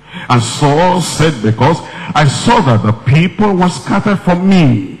 And Saul said, because I saw that the people were scattered from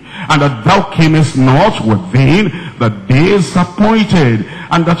me, and that thou camest not within the days appointed,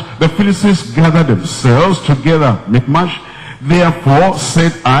 and that the Philistines gathered themselves together, Michmash. Therefore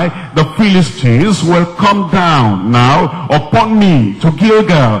said I, the Philistines will come down now upon me to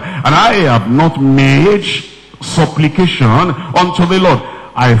Gilgal, and I have not made supplication unto the Lord.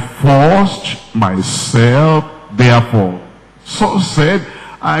 I forced myself therefore. Saul said,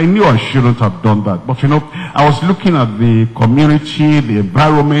 I knew I shouldn't have done that. But you know, I was looking at the community, the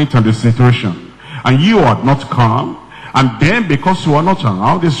environment, and the situation. And you had not come. And then because you are not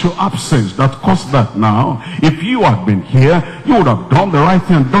around, it's your absence that caused that now. If you had been here, you would have done the right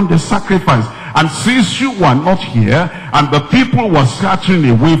thing and done the sacrifice. And since you were not here, and the people were scattering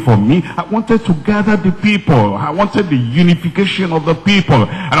away from me, I wanted to gather the people. I wanted the unification of the people.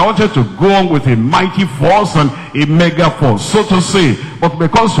 And I wanted to go on with a mighty force and a mega force, so to say. But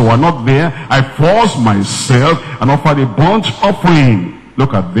because you were not there, I forced myself and offered a burnt offering.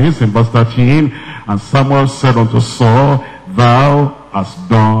 Look at this in verse 13. And Samuel said unto Saul, thou hast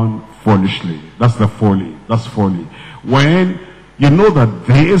done foolishly. That's the folly. That's folly. When you know that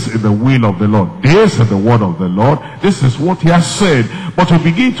this is the will of the Lord, this is the word of the Lord, this is what he has said, but you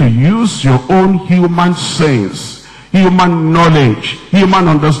begin to use your own human sense, human knowledge, human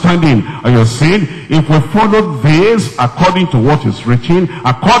understanding, and you're saying, if we follow this according to what is written,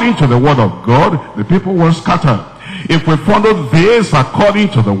 according to the word of God, the people will scatter. If we follow this according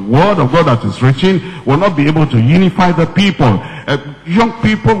to the word of God that is written, we'll not be able to unify the people. Young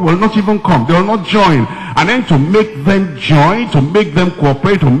people will not even come. They will not join. And then to make them join, to make them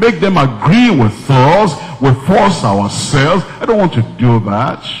cooperate, to make them agree with us, we force ourselves. I don't want to do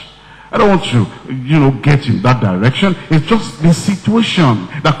that. I don't want to, get in that direction. It's just the situation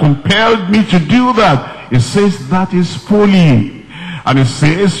that compelled me to do that. It says that is folly. And it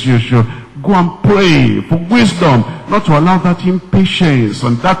says you should go and pray for wisdom, not to allow that impatience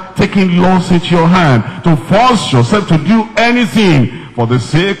and that taking laws into your hand, to force yourself to do anything for the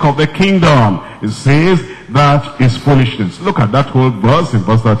sake of the kingdom. It says that is foolishness. Look at that whole verse in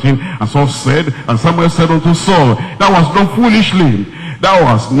verse 13. And Saul said, and Samuel said unto Saul, thou hast done foolishly. Thou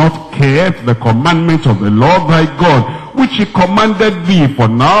hast not kept the commandment of the Lord thy God, which he commanded thee. For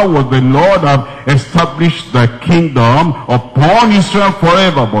now will the Lord have established thy kingdom upon Israel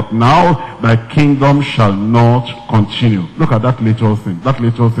forever. But now thy kingdom shall not continue. Look at that little thing, that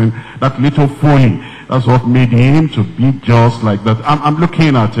little folly. That's what made him to be just like that. I'm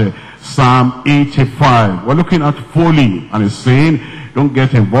looking at Psalm 85. We're looking at folly, and it's saying, don't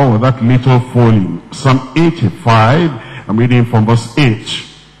get involved with that little folly. Psalm 85. I'm reading from verse 8.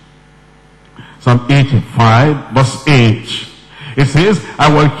 Psalm 85, verse 8. It says,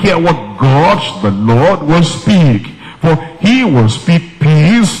 I will hear what God the Lord will speak, for he will speak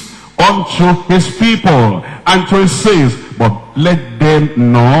peace unto his people, and to his saints, but let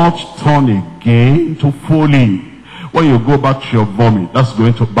them not turn again to folly. When you go back to your vomit, that's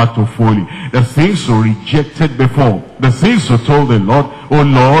going back to folly. The things you rejected before, the things you told the Lord, oh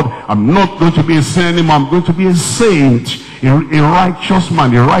Lord, I'm not going to be a saint anymore, I'm going to be a saint, a righteous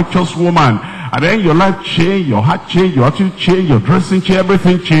man, a righteous woman. And then your life changed, your heart changed, your attitude changed, your dressing changed,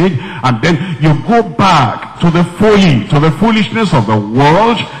 everything changed. And then you go back to the folly, to the foolishness of the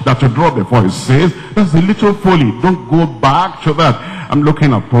world that you draw before. It says, that's a little folly. Don't go back to that. I'm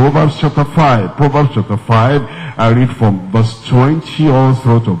looking at Proverbs chapter 5. Proverbs chapter 5, I read from verse 20 all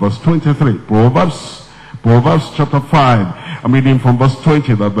through to verse 23. Proverbs chapter 5. I'm reading from verse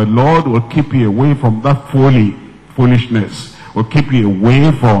 20, that the Lord will keep you away from that foolishness. Will keep you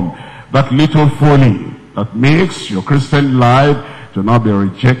away from that little folly that makes your Christian life to not be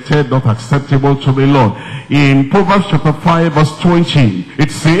rejected, not acceptable to the Lord. In Proverbs chapter 5 verse 20,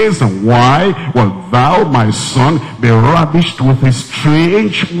 it says, why wilt thou, my son, be ravished with a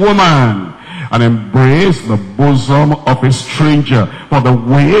strange woman, and embrace the bosom of a stranger? For the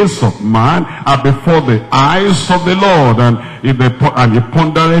ways of man are before the eyes of the Lord, and he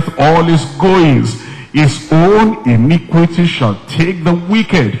pondereth all his goings. His own iniquity shall take the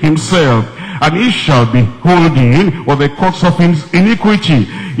wicked himself, and he shall be holding with the cords of his iniquity.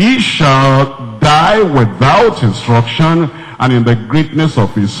 He shall die without instruction, and in the greatness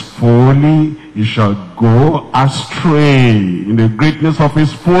of his folly he shall go astray. In the greatness of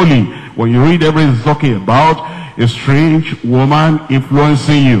his folly. When you read everything it's talking about a strange woman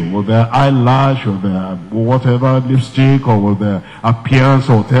influencing you with their eyelash or their whatever, lipstick, or with their appearance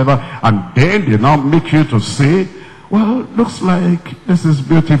or whatever, and then they now make you to say, well, looks like this is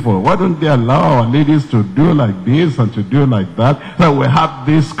beautiful. Why don't they allow our ladies to do like this and to do like that? So we have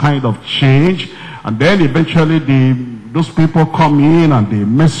this kind of change, and then eventually those people come in and they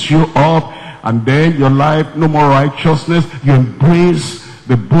mess you up, and then your life, no more righteousness. You embrace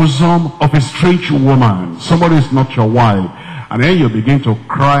the bosom of a strange woman. Somebody is not your wife. And then you begin to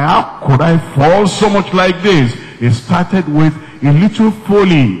cry, how could I fall so much like this? It started with a little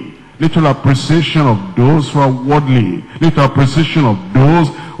folly, little appreciation of those who are worldly, little appreciation of those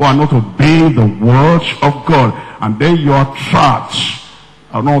who are not obeying the word of God. And then you are trapped.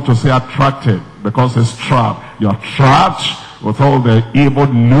 I don't want to say attracted, because it's trapped. You are trapped with all the evil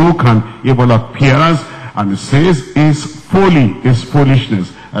look and evil appearance. And it says, it's folly, it's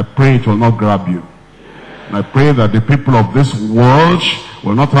foolishness. I pray it will not grab you. I pray that the people of this world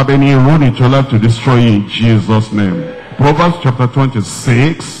will not have any room in your life to destroy you in Jesus' name. Proverbs chapter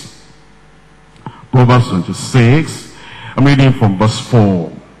 26. Proverbs 26. I'm reading from verse 4.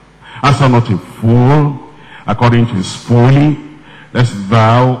 Answer not a fool according to his folly, lest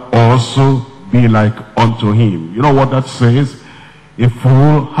thou also be like unto him. You know what that says? A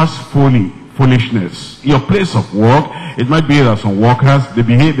fool has folly. Foolishness. Your place of work, it might be that some workers, they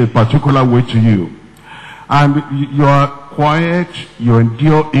behave a particular way to you, and you are quiet, you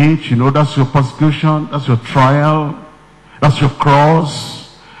endure it, you know that's your persecution, that's your trial, that's your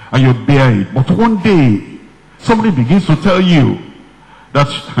cross, and you bear it. But one day somebody begins to tell you that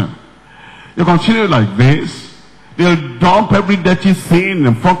you continue like this, they'll dump every dirty thing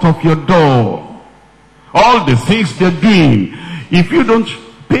in front of your door, all the things they're doing. If you don't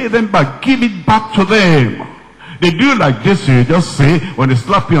pay them back, give it back to them. They do like this, you just say, when they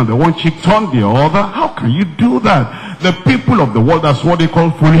slap you on the one cheek, turn the other. How can you do that? The people of the world, that's what they call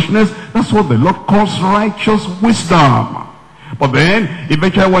foolishness. That's what the Lord calls righteous wisdom. But then,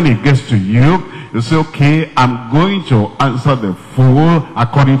 eventually when it gets to you, you say, okay, I'm going to answer the fool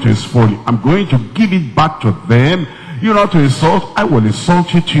according to his folly. I'm going to give it back to them. You know how to insult? I will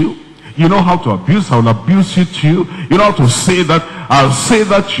insult you too. You know how to abuse, I will abuse you too. You know how to say that, I'll say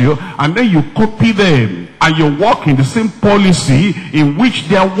that to you. And then you copy them, and you walk in the same policy in which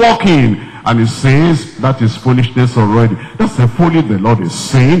they are walking. And he says, that is foolishness already. That's the folly the Lord is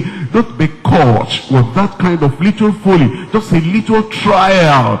saying. Don't be caught with that kind of little folly. Just a little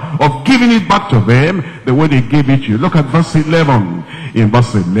trial of giving it back to them the way they gave it to you. Look at verse 11. In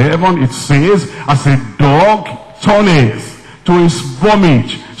verse 11 it says, as a dog turneth to his vomit,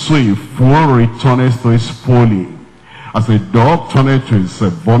 so a fool returneth to his folly. As a dog turneth to his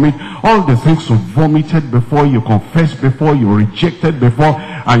vomit, all the things you vomited before, you confessed before, you rejected before,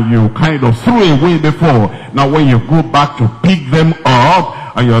 and you kind of threw away before. Now when you go back to pick them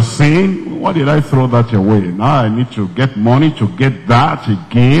up, and you're saying, why did I throw that away? Now I need to get money to get that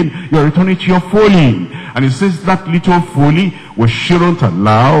again. You're returning to your folly. And it says that little folly we shouldn't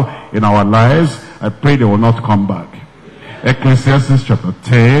allow in our lives. I pray they will not come back. Ecclesiastes chapter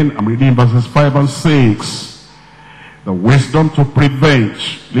 10, I'm reading verses 5 and 6. The wisdom to prevent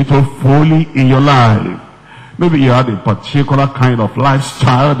little folly in your life. Maybe you had a particular kind of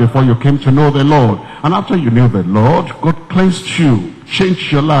lifestyle before you came to know the Lord. And after you knew the Lord, God cleansed you,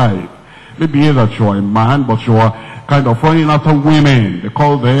 changed your life. Maybe that you are a man, but you are kind of running after women. They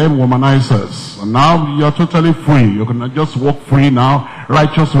call them womanizers. And now you are totally free. You can just walk free now,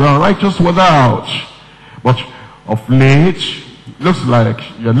 righteous without, righteous without. But of late, looks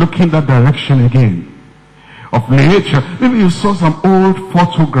like you're looking that direction again. Of late, maybe you saw some old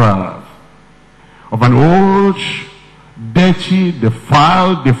photograph of an old, dirty,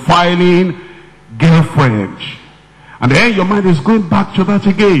 defiling girlfriend. And then your mind is going back to that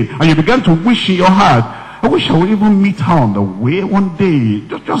again. And you began to wish in your heart, I wish I would even meet her on the way one day.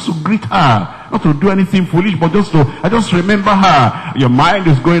 Just to greet her. Not to do anything foolish, but I just remember her. Your mind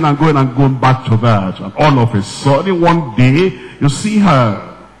is going and going and going back to that. And all of a sudden, one day, you see her.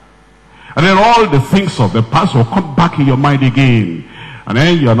 And then all the things of the past will come back in your mind again. And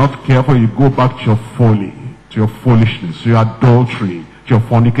then you're not careful, you go back to your folly, to your foolishness, to your adultery, to your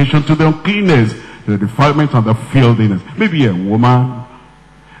fornication, to the uncleanness, to the defilement and the filthiness. Maybe you're a woman,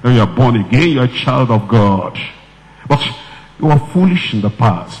 and you're born again, you're a child of God. But you were foolish in the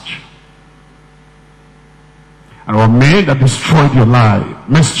past. And there were men that destroyed your life,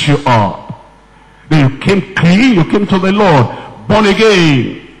 messed you up. Then you came clean, you came to the Lord, born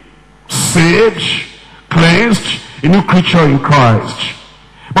again, saved, cleansed, a new creature in Christ.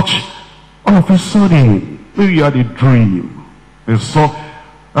 But all of a sudden, maybe you had a dream. You saw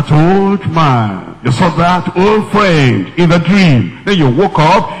that old man, you saw that old friend in the dream. Then you woke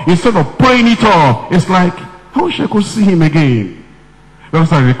up, instead of praying it off, it's like, I wish I could see him again.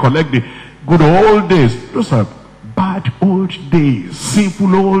 Because I recollect the good old days. Those are bad old days,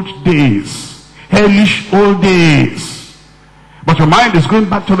 sinful old days, hellish old days. But your mind is going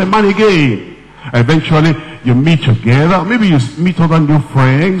back to the man again. Eventually, you meet together. Maybe you meet other new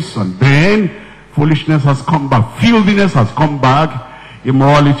friends. And then, foolishness has come back. Filthiness has come back.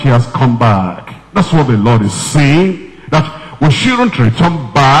 Immorality has come back. That's what the Lord is saying. That we shouldn't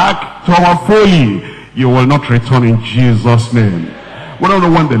return back to our folly. You will not return in Jesus' name. We don't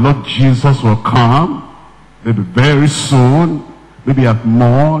know when the Lord Jesus will come. Maybe very soon. Maybe at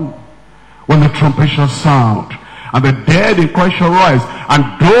morn. When the trumpet shall sound. And the dead in Christ shall rise.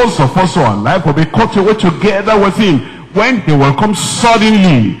 And those of us who are alive will be caught away together with him. When he will come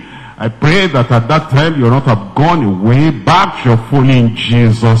suddenly. I pray that at that time you will not have gone away back to your folly in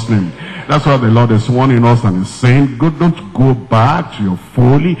Jesus' name. That's why the Lord is warning us and is saying, don't go back to your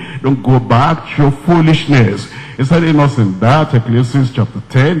folly. Don't go back to your foolishness. He's telling us in that, Ecclesiastes chapter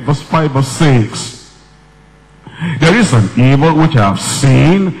 10, verse 5 or 6. There is an evil which I have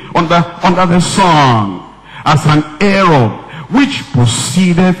seen under the sun, as an error which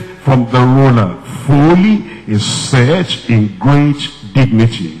proceedeth from the ruler. Folly is set in great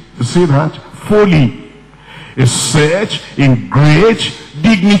dignity. You see that? Folly is set in great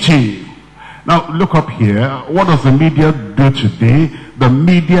dignity. Now look up here. What does the media do today? The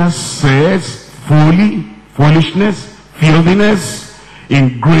media says folly, foolishness, filthiness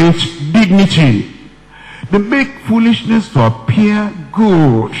in great dignity. They make foolishness to appear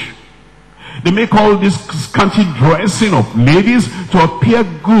good. They make all this scanty dressing of ladies to appear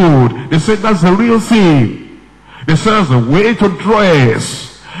good. They say that's the real thing. They say that's the way to dress.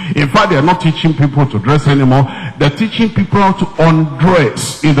 In fact, they are not teaching people to dress anymore. They're teaching people how to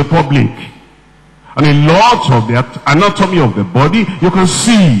undress in the public. And a lot of the anatomy of the body, you can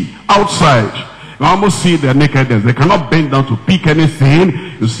see outside. You almost see their nakedness. They cannot bend down to pick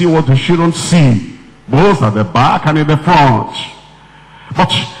anything. You see what you shouldn't see. Both at the back and in the front.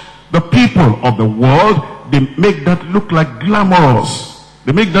 But the people of the world, they make that look like glamorous.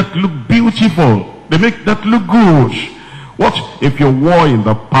 They make that look beautiful. They make that look good. What if you wore in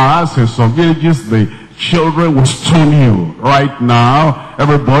the past in some villages the children will stone you. Right now,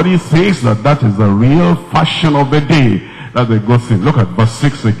 everybody thinks that that is the real fashion of the day. That's a good thing. Look at verse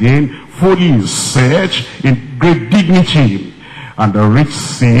 6 again. Folly is set in great dignity, and the rich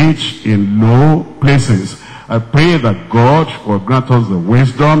sit in low places. I pray that God will grant us the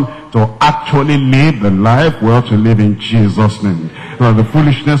wisdom to actually live the life we ought to live in Jesus' name. So the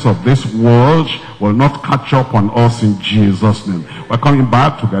foolishness of this world will not catch up on us in Jesus' name. We're coming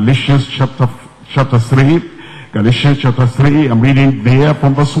back to Galatians chapter 3. Galatians chapter 3, I'm reading there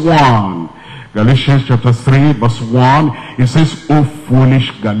from verse 1. Galatians chapter 3, verse 1, it says, "O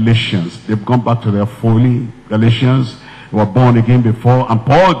foolish Galatians." They've gone back to their folly. Galatians were born again before. And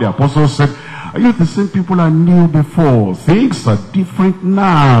Paul, the apostle, said, "Are you the same people I knew before? Things are different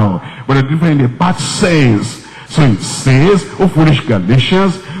now, but they're different in a bad sense." So it says, "O foolish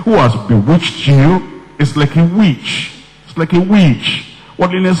Galatians, who has bewitched you?" It's like a witch. It's like a witch.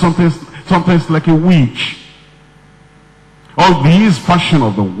 Worldliness sometimes like a witch. All these fashion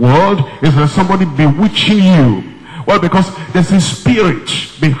of the world is like somebody bewitching you. Well, because there's a spirit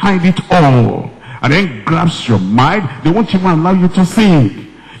behind it all. And then grabs your mind. They won't even allow you to think.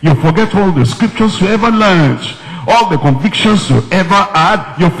 You forget all the scriptures you ever learned. All the convictions you ever had.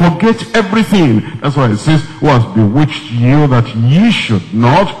 You forget everything. That's why it says, "Who has bewitched you that ye should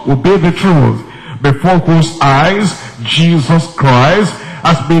not obey the truth, before whose eyes Jesus Christ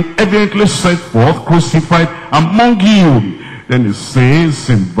has been evidently set forth, crucified among you." Then it says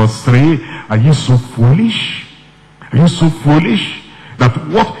in verse 3, "Are you so foolish? Are you so foolish that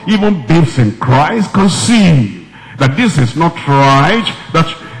what even babes in Christ can see, that this is not right, that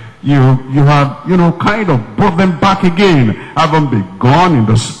you have, kind of brought them back again, haven't begun in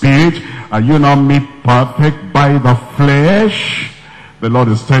the spirit, are you now made perfect by the flesh?" The Lord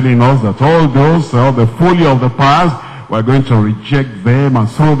is telling us that all the folly of the past, we're going to reject them and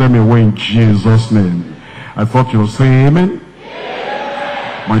throw them away in Jesus' name. I thought you would say amen.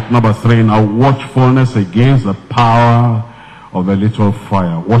 Point number 3, now watchfulness against the power of the little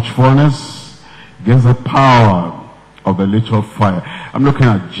fire. Watchfulness against the power of the little fire. I'm looking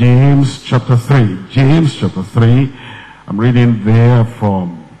at James chapter 3. James chapter 3. I'm reading there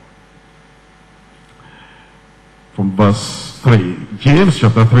from verse 3. James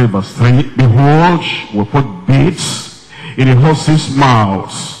chapter 3 verse 3. "Behold, we put bits in the horses'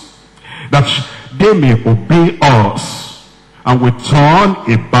 mouths, that they may obey us, and we turn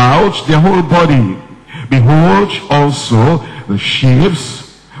about their whole body. Behold also the ships,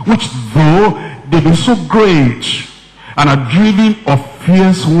 which though they be so great, and are driven of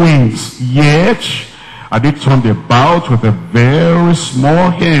fierce winds, yet are they turned about with a very small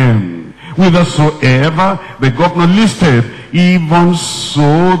hand, whithersoever the governor listeth. Even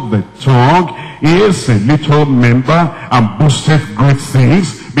so the tongue is a little member, and boasteth great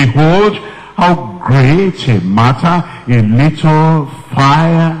things. Behold, how great a matter a little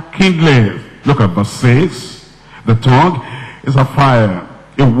fire kindleth." Look at verse 6. The tongue is a fire,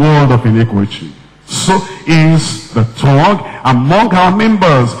 a world of iniquity. So is the tongue among our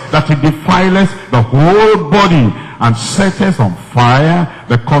members, that it defileth the whole body, and setteth on fire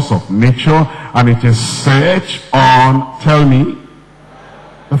the course of nature, and it is set on, tell me,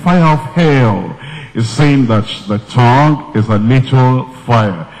 the fire of hell. Is saying that the tongue is a little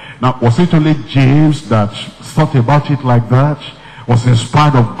fire. Now, was it only James that thought about it like that? Was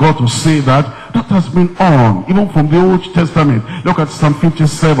inspired of God to say that? That has been on, even from the Old Testament. Look at Psalm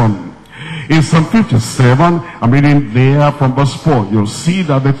 57. In Psalm 57, I'm reading there from verse 4. You'll see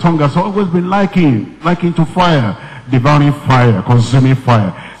that the tongue has always been likened to fire, devouring fire, consuming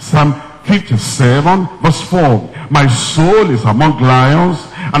fire. Psalm 57, verse 4. "My soul is among lions,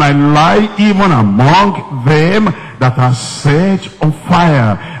 and I lie even among them that are set on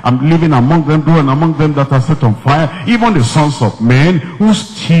fire." I'm living among them, dwelling among them that are set on fire. "Even the sons of men, whose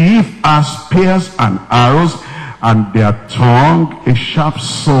teeth are spears and arrows, and their tongue a sharp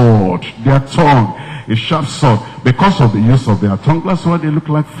sword." Their tongue a sharp sword. Because of the use of their tongue, that's why they look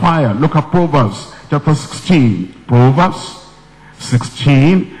like fire. Look at Proverbs chapter 16. Proverbs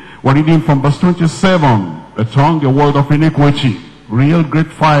 16. We're reading from verse 27. The tongue, a world of iniquity. Real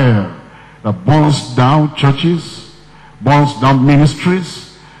great fire that burns down churches, burns down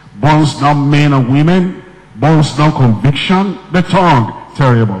ministries, burns down men and women, burns down conviction. The tongue,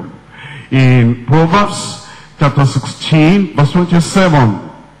 terrible. In Proverbs chapter 16, verse 27,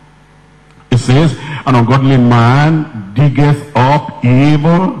 it says, "An ungodly man diggeth up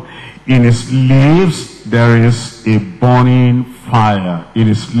evil, in his lips there is a burning fire." In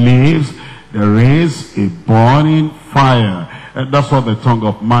his lips there is a burning fire. That's what the tongue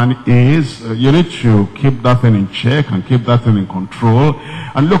of man is. You need to keep that thing in check and keep that thing in control.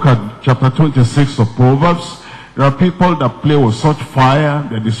 And look at chapter 26 of Proverbs. There are people that play with such fire.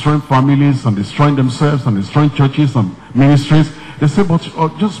 They're destroying families and destroying themselves and destroying churches and ministries. They say, but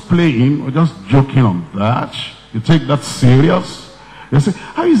just playing or just joking on that. You take that serious. They say,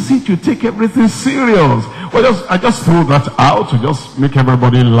 how is it you take everything serious? Well, I just throw that out to just make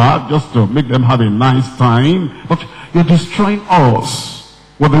everybody laugh, just to make them have a nice time. But you're destroying us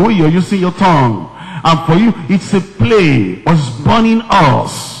with the way you're using your tongue. And for you, it's a play. But it's burning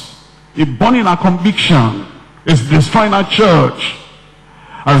us. It's burning our conviction. It's destroying our church.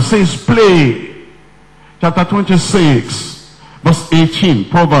 And it says play. Chapter 26, verse 18,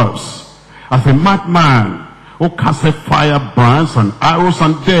 Proverbs. As a madman who casteth firebrands and arrows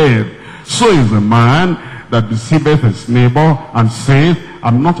and death, so is the man that deceiveth his neighbor and saith,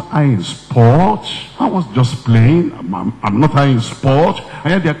 I'm not I in sport. I was just playing. I'm not I in sport.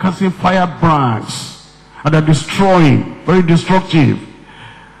 And yet they're casting firebrands. And they're destroying. Very destructive.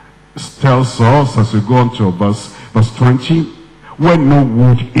 It tells us as we go on to verse 20, where no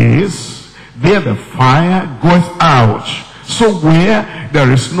wood is, there the fire goeth out. So where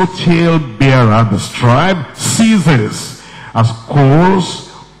there is no tale bearer, the stripe ceases. As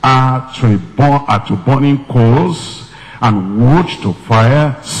coals are to burning coals, and wood to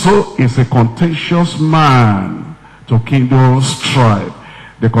fire, so is a contentious man to kindle strife.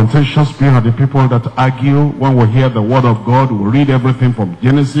 The contentious people are the people that argue. When we hear the word of God, we read everything from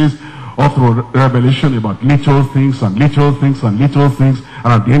Genesis all through Revelation about little things and little things and little things. And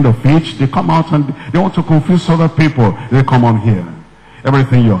at the end of each, they come out and they want to confuse other people. They come on here.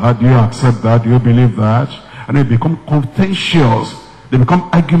 Everything you heard, do you accept that? Do you believe that? And they become contentious. They become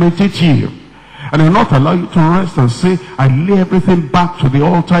argumentative. And they will not allow you to rest and say, I lay everything back to the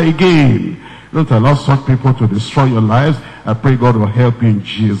altar again. Don't allow such people to destroy your lives. I pray God will help you in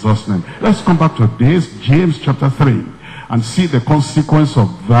Jesus' name. Let's come back to this, James chapter 3, and see the consequence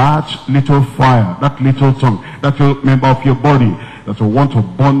of that little fire, that little tongue, that little member of your body that will want to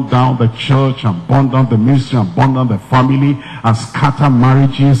burn down the church and burn down the ministry and burn down the family and scatter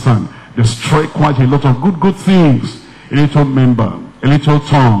marriages and destroy quite a lot of good things. A little member, a little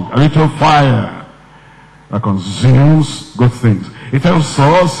tongue, a little fire that consumes good things. It tells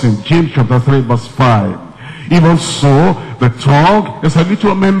us in James chapter 3 verse 5, even so the tongue is a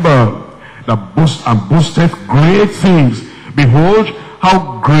little member that boasts and boasteth great things. Behold,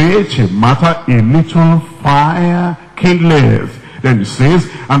 how great a matter a little fire kindleth. Then it says,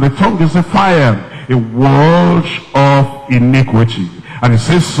 and the tongue is a fire, a world of iniquity. And it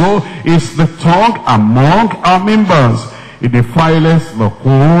says, so is the tongue among our members. It defileth the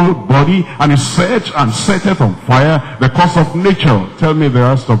whole body, and it set and setteth on fire the course of nature. Tell me the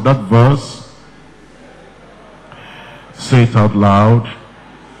rest of that verse. Say it out loud.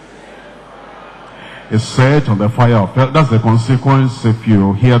 It's set on the fire of hell. That's the consequence if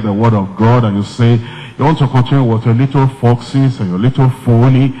you hear the word of God and you say, you want to continue with your little foxes and your little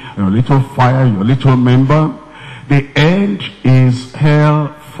folly and your little fire, your little member. The end is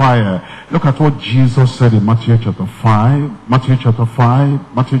hell fire. Look at what Jesus said in Matthew chapter 5. Matthew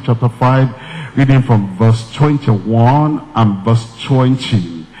chapter 5, reading from verse 21 and verse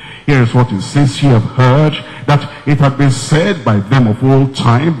 20. Here is what it says, ye have heard that it had been said by them of old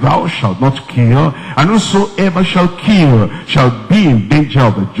time, thou shalt not kill, and whosoever shall kill shall be in danger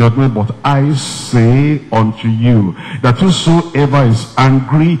of the judgment. But I say unto you, that whosoever is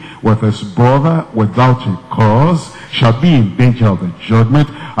angry with his brother without a cause shall be in danger of the judgment.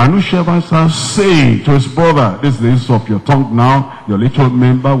 And whosoever shall say to his brother, this is the use of your tongue now, your little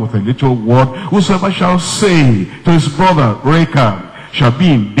member with a little word, whosoever shall say to his brother, Rechab, shall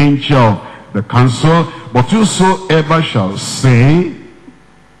be in danger of the council. But whosoever shall say,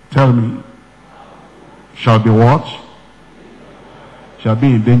 tell me, shall be what? Shall be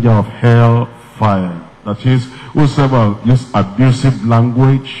in danger of hell fire. That is, whosoever uses abusive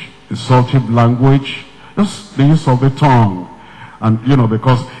language, insultive language, just the use of the tongue. And,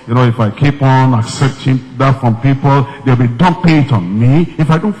 because, if I keep on accepting that from people, they'll be dumping it on me if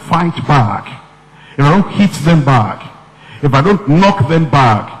I don't fight back. If I don't hit them back. If I don't knock them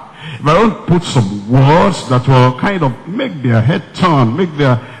back. If I don't put some words that will kind of make their head turn, make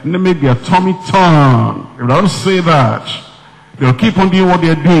their tummy turn. If I don't say that, they'll keep on doing what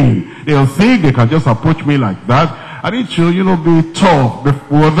they're doing. They'll think they can just approach me like that. I need to, be tough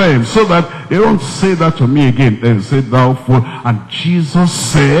before them so that they don't say that to me again. They'll say, thou fool. And Jesus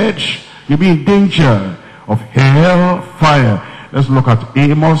said, you'll be in danger of hell fire. Let's look at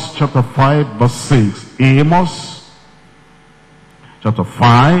Amos chapter 5 verse 6. Amos chapter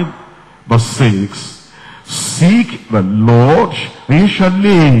 5 verse 6. Seek the Lord, and ye shall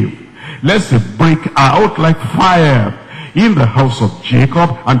live. Lest it break out like fire in the house of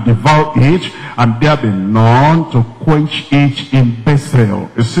Jacob, and devour it, and there be none to quench it in Bethel.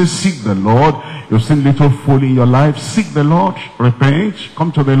 It says, seek the Lord. You've seen little folly in your life. Seek the Lord, repent,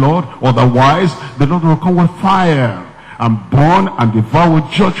 come to the Lord. Otherwise, the Lord will come with fire and burn and devour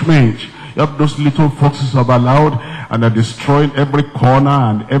with judgment. You have those little foxes have allowed, and are destroying every corner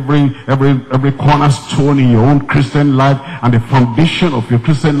and every cornerstone in your own Christian life and the foundation of your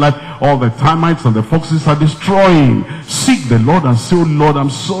Christian life. All the termites and the foxes are destroying. Seek the Lord and say, oh Lord, I'm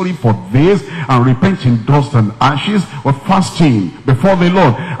sorry for this, and repent in dust and ashes with fasting before the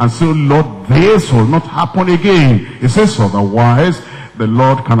Lord, and say, oh Lord, this will not happen again. It says, otherwise the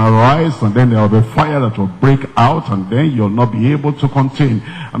Lord can arise, and then there will be fire that will break out, and then you'll not be able to contain.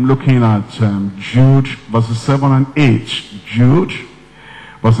 I'm looking at Jude verses 7 and 8. Jude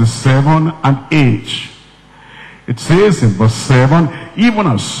verses 7 and 8. It says in verse 7, even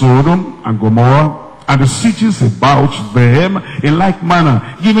as Sodom and Gomorrah and the cities about them in like manner,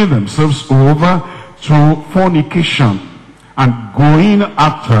 giving themselves over to fornication and going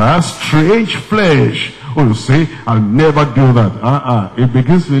after strange flesh. Oh, you say, I'll never do that. It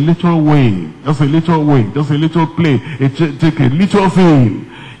begins a little way, just a little way, just a little play. Take a little thing.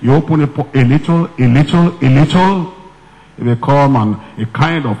 You open a little, it become a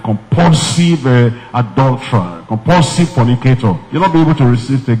kind of compulsive adulterer, compulsive fornicator. You'll not be able to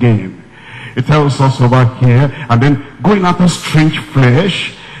resist again. It tells us over here, and then going after strange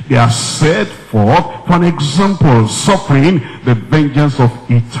flesh, they are set forth for an example, suffering the vengeance of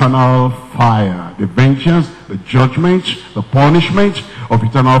eternal fire. The vengeance, the judgment, the punishment of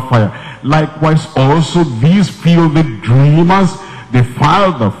eternal fire. Likewise also these filthy dreamers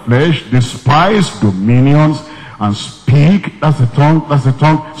defile the flesh, despise dominions, and speak, that's the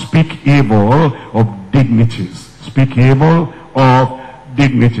tongue, speak evil of dignities. Speak evil of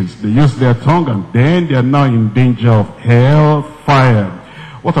dignities. They use their tongue, and then they are now in danger of hell fire.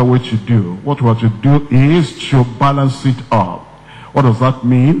 What are we to do? What we are to do is to balance it up. What does that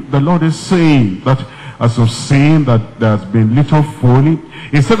mean? The Lord is saying that, as of saying that there has been little folly,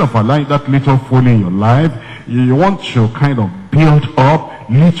 instead of allowing that little folly in your life, you want to kind of build up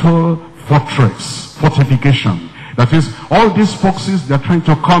little fortification. That is, all these foxes, they're trying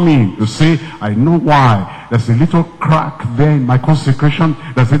to come in. You say, I know why. There's a little crack there in my consecration.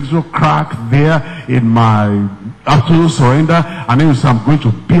 There's a little crack there in my absolute surrender. And then you say, I'm going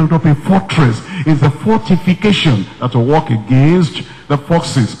to build up a fortress. It's the fortification that will work against the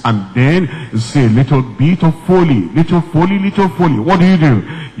foxes. And then you see a little bit of folly. Little folly, little folly. What do?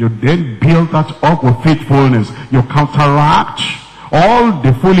 You then build that up with faithfulness. You counteract all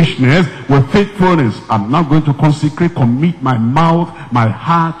the foolishness with faithfulness. I'm now going to consecrate, commit my mouth, my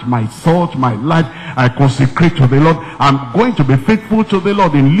heart, my thought, my life. I consecrate to the Lord. I'm going to be faithful to the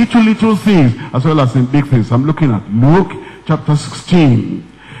Lord in little things as well as in big things. I'm looking at Luke chapter 16.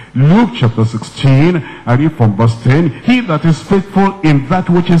 Luke chapter 16, I read from verse 10. He that is faithful in that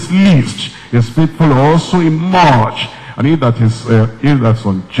which is least is faithful also in much. And he that is that's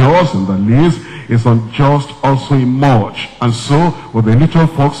unjust in the least is unjust also in much. And so with the little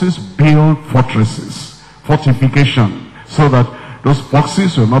foxes, build fortresses, fortification, so that those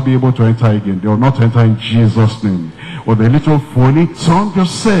foxes will not be able to enter again. They will not enter in Jesus' name. With the little folly, surround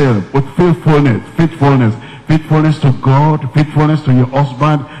yourself with faithfulness to God, faithfulness to your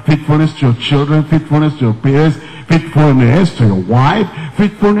husband, faithfulness to your children, faithfulness to your parents, faithfulness to your wife,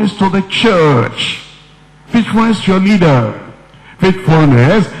 faithfulness to the church, faithfulness to your leader,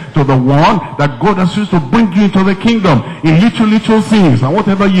 faithfulness to the one that God has used to bring you into the kingdom in little things. And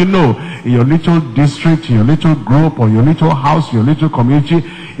whatever you know, in your little district, in your little group, or your little house, your little community,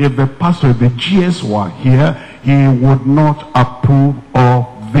 if the pastor, if the GS were here, he would not approve of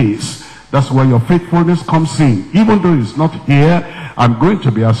this. That's where your faithfulness comes in. Even though he's not here, I'm going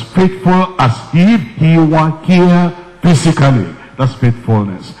to be as faithful as if he were here physically. That's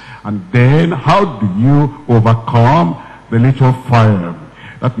faithfulness. And then how do you overcome the little fire?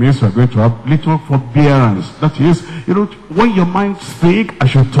 That means we're going to have little forbearance. That is, when your minds think, I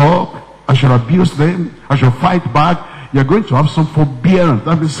should talk, I should abuse them, I should fight back, you're going to have some forbearance.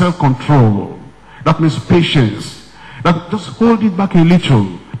 That means self-control. That means patience. That just hold it back a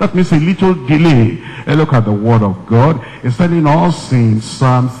little. That means a little delay. And look at the word of God. It's telling us in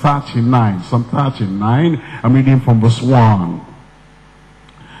Psalm 39. Psalm 39, I'm reading from verse 1.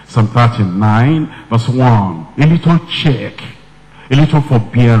 Psalm 39, verse 1. A little check. A little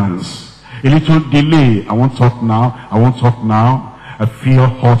forbearance. A little delay. I won't talk now. I won't talk now. I feel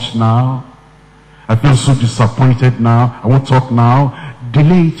hot now. I feel so disappointed now. I won't talk now.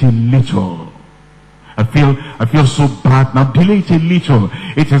 Delay it a little. I feel so bad. Now delay it a little.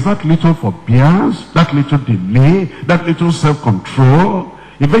 It is that little forbearance, that little delay, that little self-control.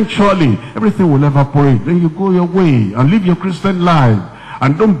 Eventually, everything will evaporate. Then you go your way and live your Christian life.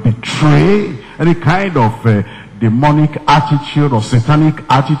 And don't betray any kind of demonic attitude or satanic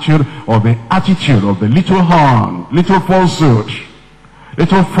attitude or the attitude of the little horn, little falsehood,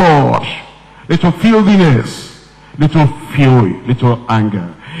 little fraud, little filthiness, little fury, little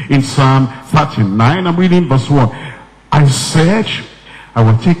anger. In Psalm 39, I'm reading verse 1. I said, I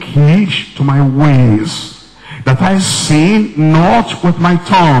will take heed to my ways, that I sin not with my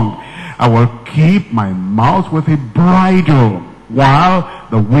tongue. I will keep my mouth with a bridle, while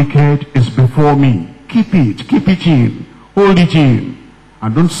the wicked is before me. Keep it in, hold it in,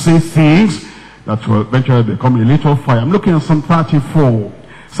 and don't say things that will eventually become a little fire. I'm looking at Psalm 34.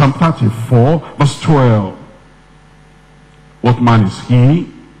 Psalm 34, verse 12. What man is he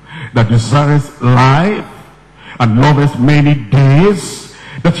that desireth life and loveth many days,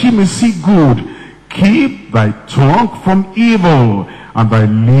 that he may see good? Keep thy tongue from evil, and thy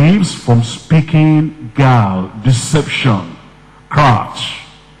lips from speaking guile, deception, craft,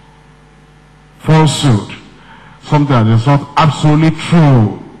 falsehood, something that is not absolutely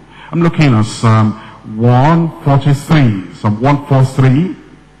true. I'm looking at Psalm 143. Psalm 143,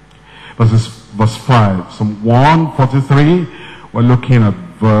 verse 5. Psalm 143, we're looking at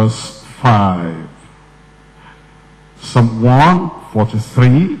verse 5. Psalm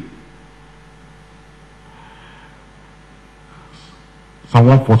 143. Psalm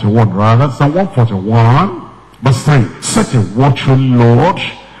 141 rather. Psalm 141, verse 3. Set a watch, O Lord,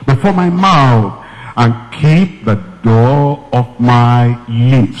 before my mouth, and keep the door of my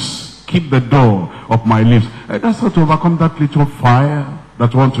lips. Keep the door of my lips. That's how to overcome that little fire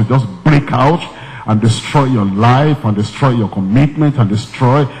that wants to just break out and destroy your life, and destroy your commitment, and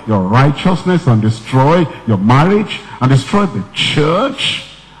destroy your righteousness, and destroy your marriage, and destroy the church,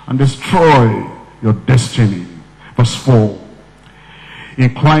 and destroy your destiny. Verse 4.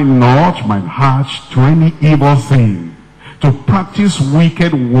 Incline not mine heart to any evil thing, to practice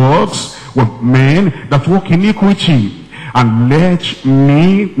wicked works with men that walk iniquity, and let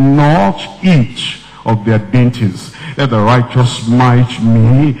me not eat of their dainties. Let the righteous smite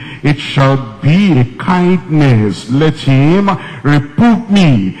me, it shall be a kindness. Let him reprove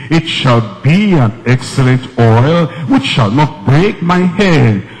me, it shall be an excellent oil, which shall not break my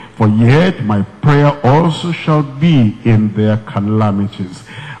head. For yet my prayer also shall be in their calamities.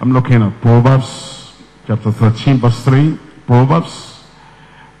 I'm looking at Proverbs chapter 13 verse 3. Proverbs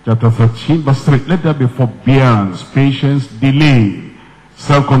chapter 13 verse 3. Let there be forbearance, patience, delay,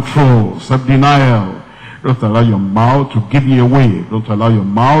 self-control, self-denial. Don't allow your mouth to give you away. Don't allow your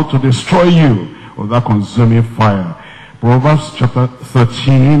mouth to destroy you with that consuming fire. Proverbs chapter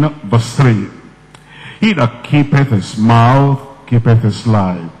 13 verse 3. He that keepeth his mouth keepeth his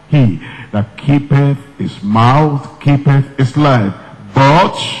life. He that keepeth his mouth keepeth his life.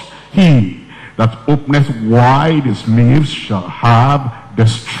 But he that openeth wide his lips shall have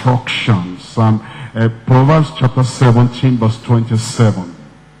destruction. Proverbs chapter 17 verse 27.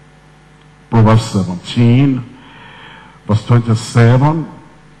 Proverbs 17 verse 27.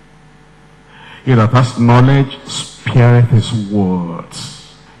 He that has knowledge spareth his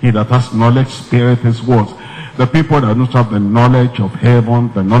words. He that has knowledge spareth his words. The people that don't have the knowledge of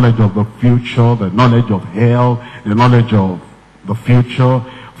heaven, the knowledge of the future, the knowledge of hell, the knowledge of the future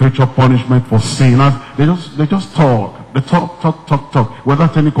punishment for sinners, they just talk. They talk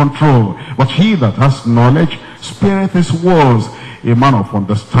without any control. But he that has knowledge spareth his words. A man of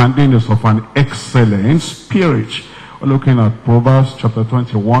understanding is of an excellent spirit. We're looking at Proverbs chapter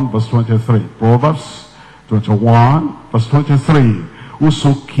 21 verse 23. Proverbs 21 verse 23.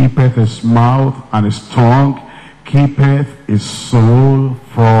 Whoso keepeth his mouth and his tongue keepeth his soul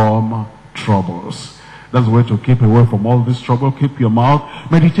from troubles. That's the way to keep away from all this trouble. Keep your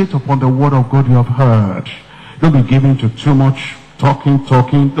mouth. Meditate upon the word of God you have heard. Don't be given to too much talking.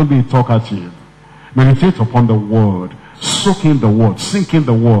 Don't be talkative. Meditate upon the word. Soak in the word. Sink in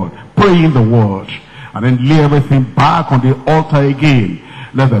the word. Pray in the word. And then lay everything back on the altar again.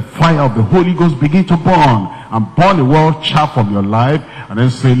 Let the fire of the Holy Ghost begin to burn, and burn the world chaff from your life, and then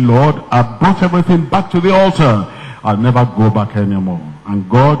say, Lord, I brought everything back to the altar. I'll never go back anymore. And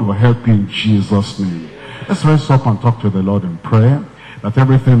God will help you in Jesus' name. Let's rise up and talk to the Lord in prayer, that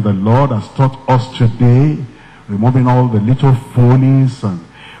everything the Lord has taught us today, removing all the little follies and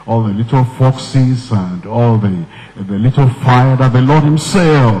all the little foxes and all the little fire, that the Lord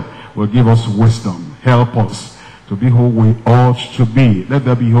himself will give us wisdom, help us to be who we ought to be. Let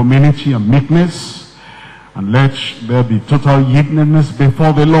there be humility and meekness, And let there be total yieldedness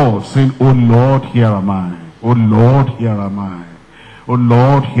before the Lord, saying, "O Lord, here am I. O Lord, here am I. O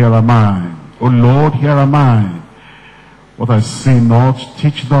Lord, here am I. O Lord, here am I. What I say not,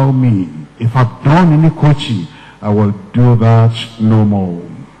 teach thou me. If I've done iniquity, I will do that no more.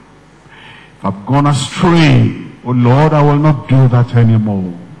 If I've gone astray, O Lord, I will not do that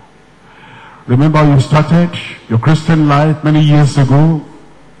anymore." Remember you started your Christian life many years ago.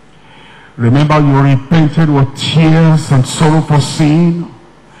 Remember you repented with tears and sorrow for sin.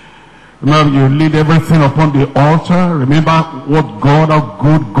 Remember you laid everything upon the altar. Remember what God, how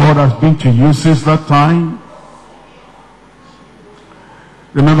good God has been to you since that time.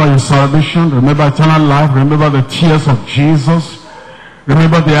 Remember your salvation. Remember eternal life. Remember the tears of Jesus.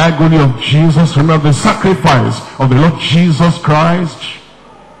 Remember the agony of Jesus. Remember the sacrifice of the Lord Jesus Christ.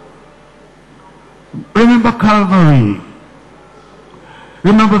 Remember Calvary.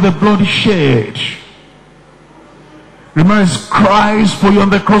 Remember the blood shed. Remember his cries for you on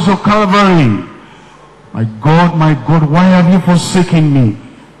the cross of Calvary. My God, why have you forsaken me?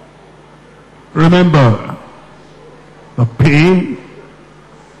 Remember the pain,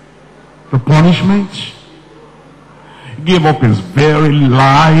 the punishment. He gave up his very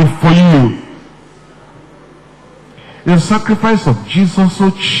life for you. The sacrifice of Jesus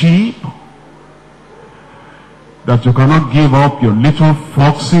so cheap that you cannot give up your little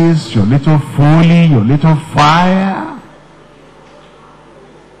foxes, your little Folly, your little Fire.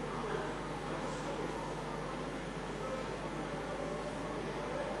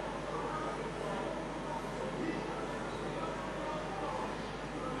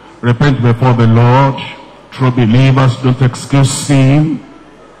 Repent before the Lord. True believers don't excuse sin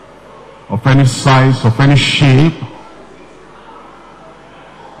of any size, of any shape.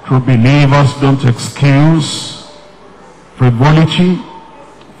 True believers don't excuse frivolity,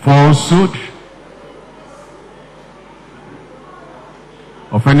 falsehood,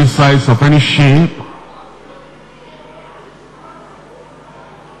 of any size, of any shape.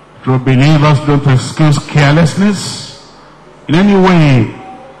 True believers don't excuse carelessness in any way.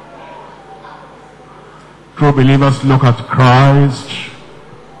 True believers look at Christ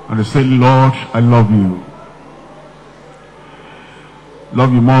and they say, "Lord, I love you.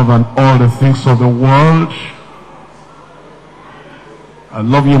 Love you more than all the things of the world. I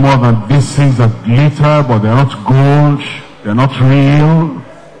love you more than these things that glitter, but they're not gold, they're not real.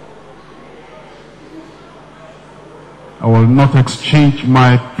 I will not exchange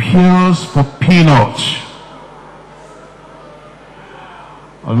my pearls for peanuts.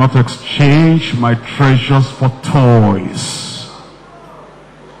 I will not exchange my treasures for toys."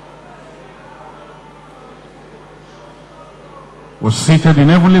 We're seated in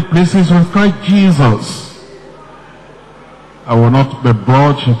heavenly places with Christ Jesus. I will not be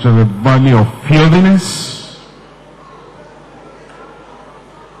brought into the valley of filthiness,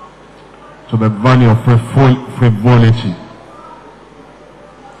 to the valley of frivolity.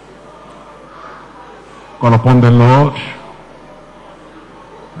 Call upon the Lord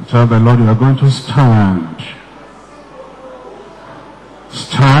and tell the Lord you are going to stand.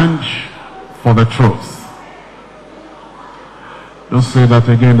 Stand for the truth. Don't say that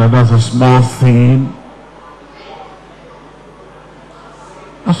again, that that's a small thing.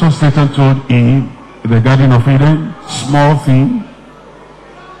 That's what Satan told Eve in the Garden of Eden. Small thing.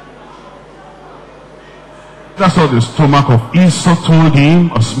 That's what the stomach of Esau told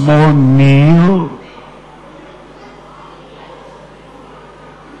him. A small meal.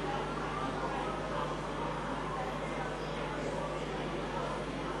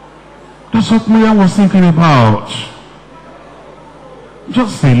 That's what Miriam was thinking about.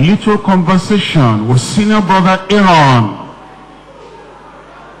 Just a little conversation with senior brother Aaron.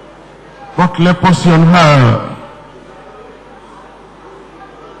 What leprosy on her.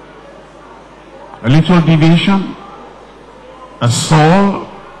 A little deviation. A soul.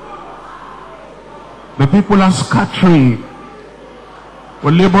 The people are scattering.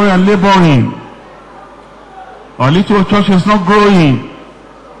 We're laboring. Our little church is not growing.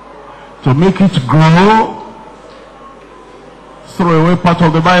 To make it grow, throw away part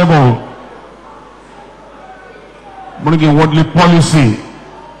of the Bible. Bring in worldly policy.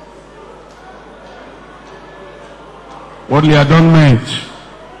 Worldly adornment.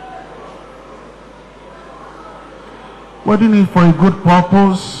 We're doing it for a good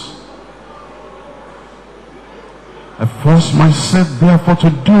purpose. I forced myself therefore to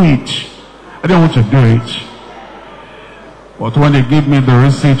do it. I didn't want to do it. But when they give me the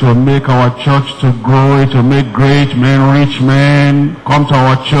receipt to make our church to grow, to make great men, rich men come to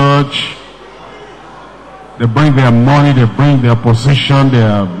our church, they bring their money, they bring their position,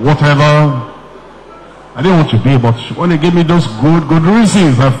 their whatever. I didn't want to do it, but when he gave me those good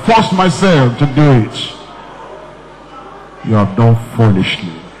reasons, I forced myself to do it. You have done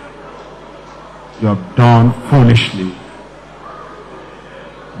foolishly. You have done foolishly.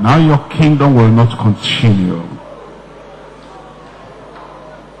 Now your kingdom will not continue.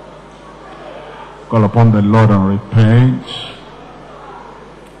 Call upon the Lord and repent.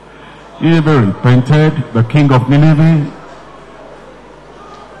 Nineveh repented. The king of Nineveh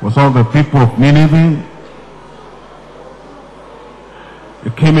was all the people of Nineveh. They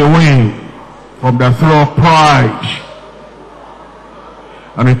came away from their throne of pride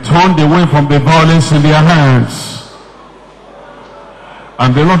and returned away from the violence in their hands.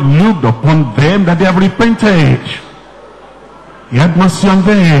 And the Lord looked upon them that they have repented. He had mercy on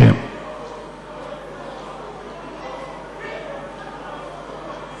them.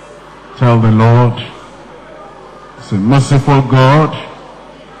 Tell the Lord, He's a merciful God,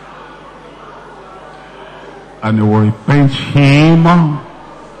 and He will repent Him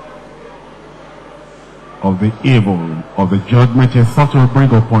of the evil, of the judgment He thought He will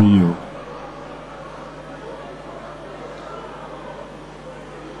bring upon you.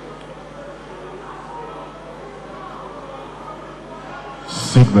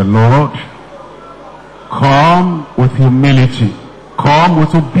 Seek the Lord. Come with humility. Come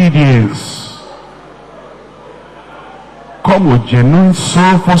with obedience. Come with genuine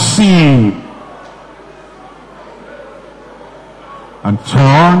soul for sin. And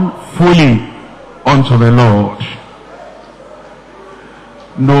turn fully unto the Lord.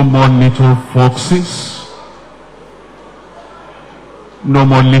 No more little foxes. No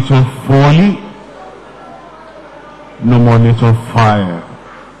more little folly. No more little fire.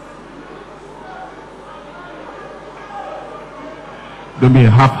 Don't be a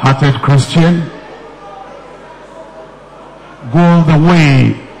half-hearted Christian. Go all the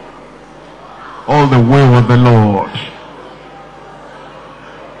way with the Lord.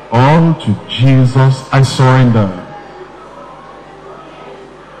 All to Jesus I surrender.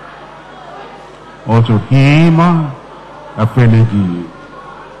 All to Him I freely give.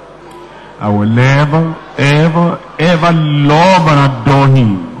 I will never, ever, ever love and adore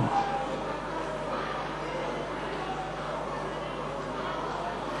Him.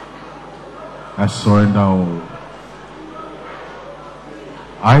 I surrender all.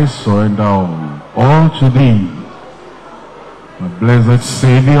 I surrender all to Thee. My blessed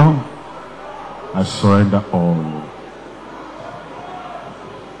Savior, I surrender all.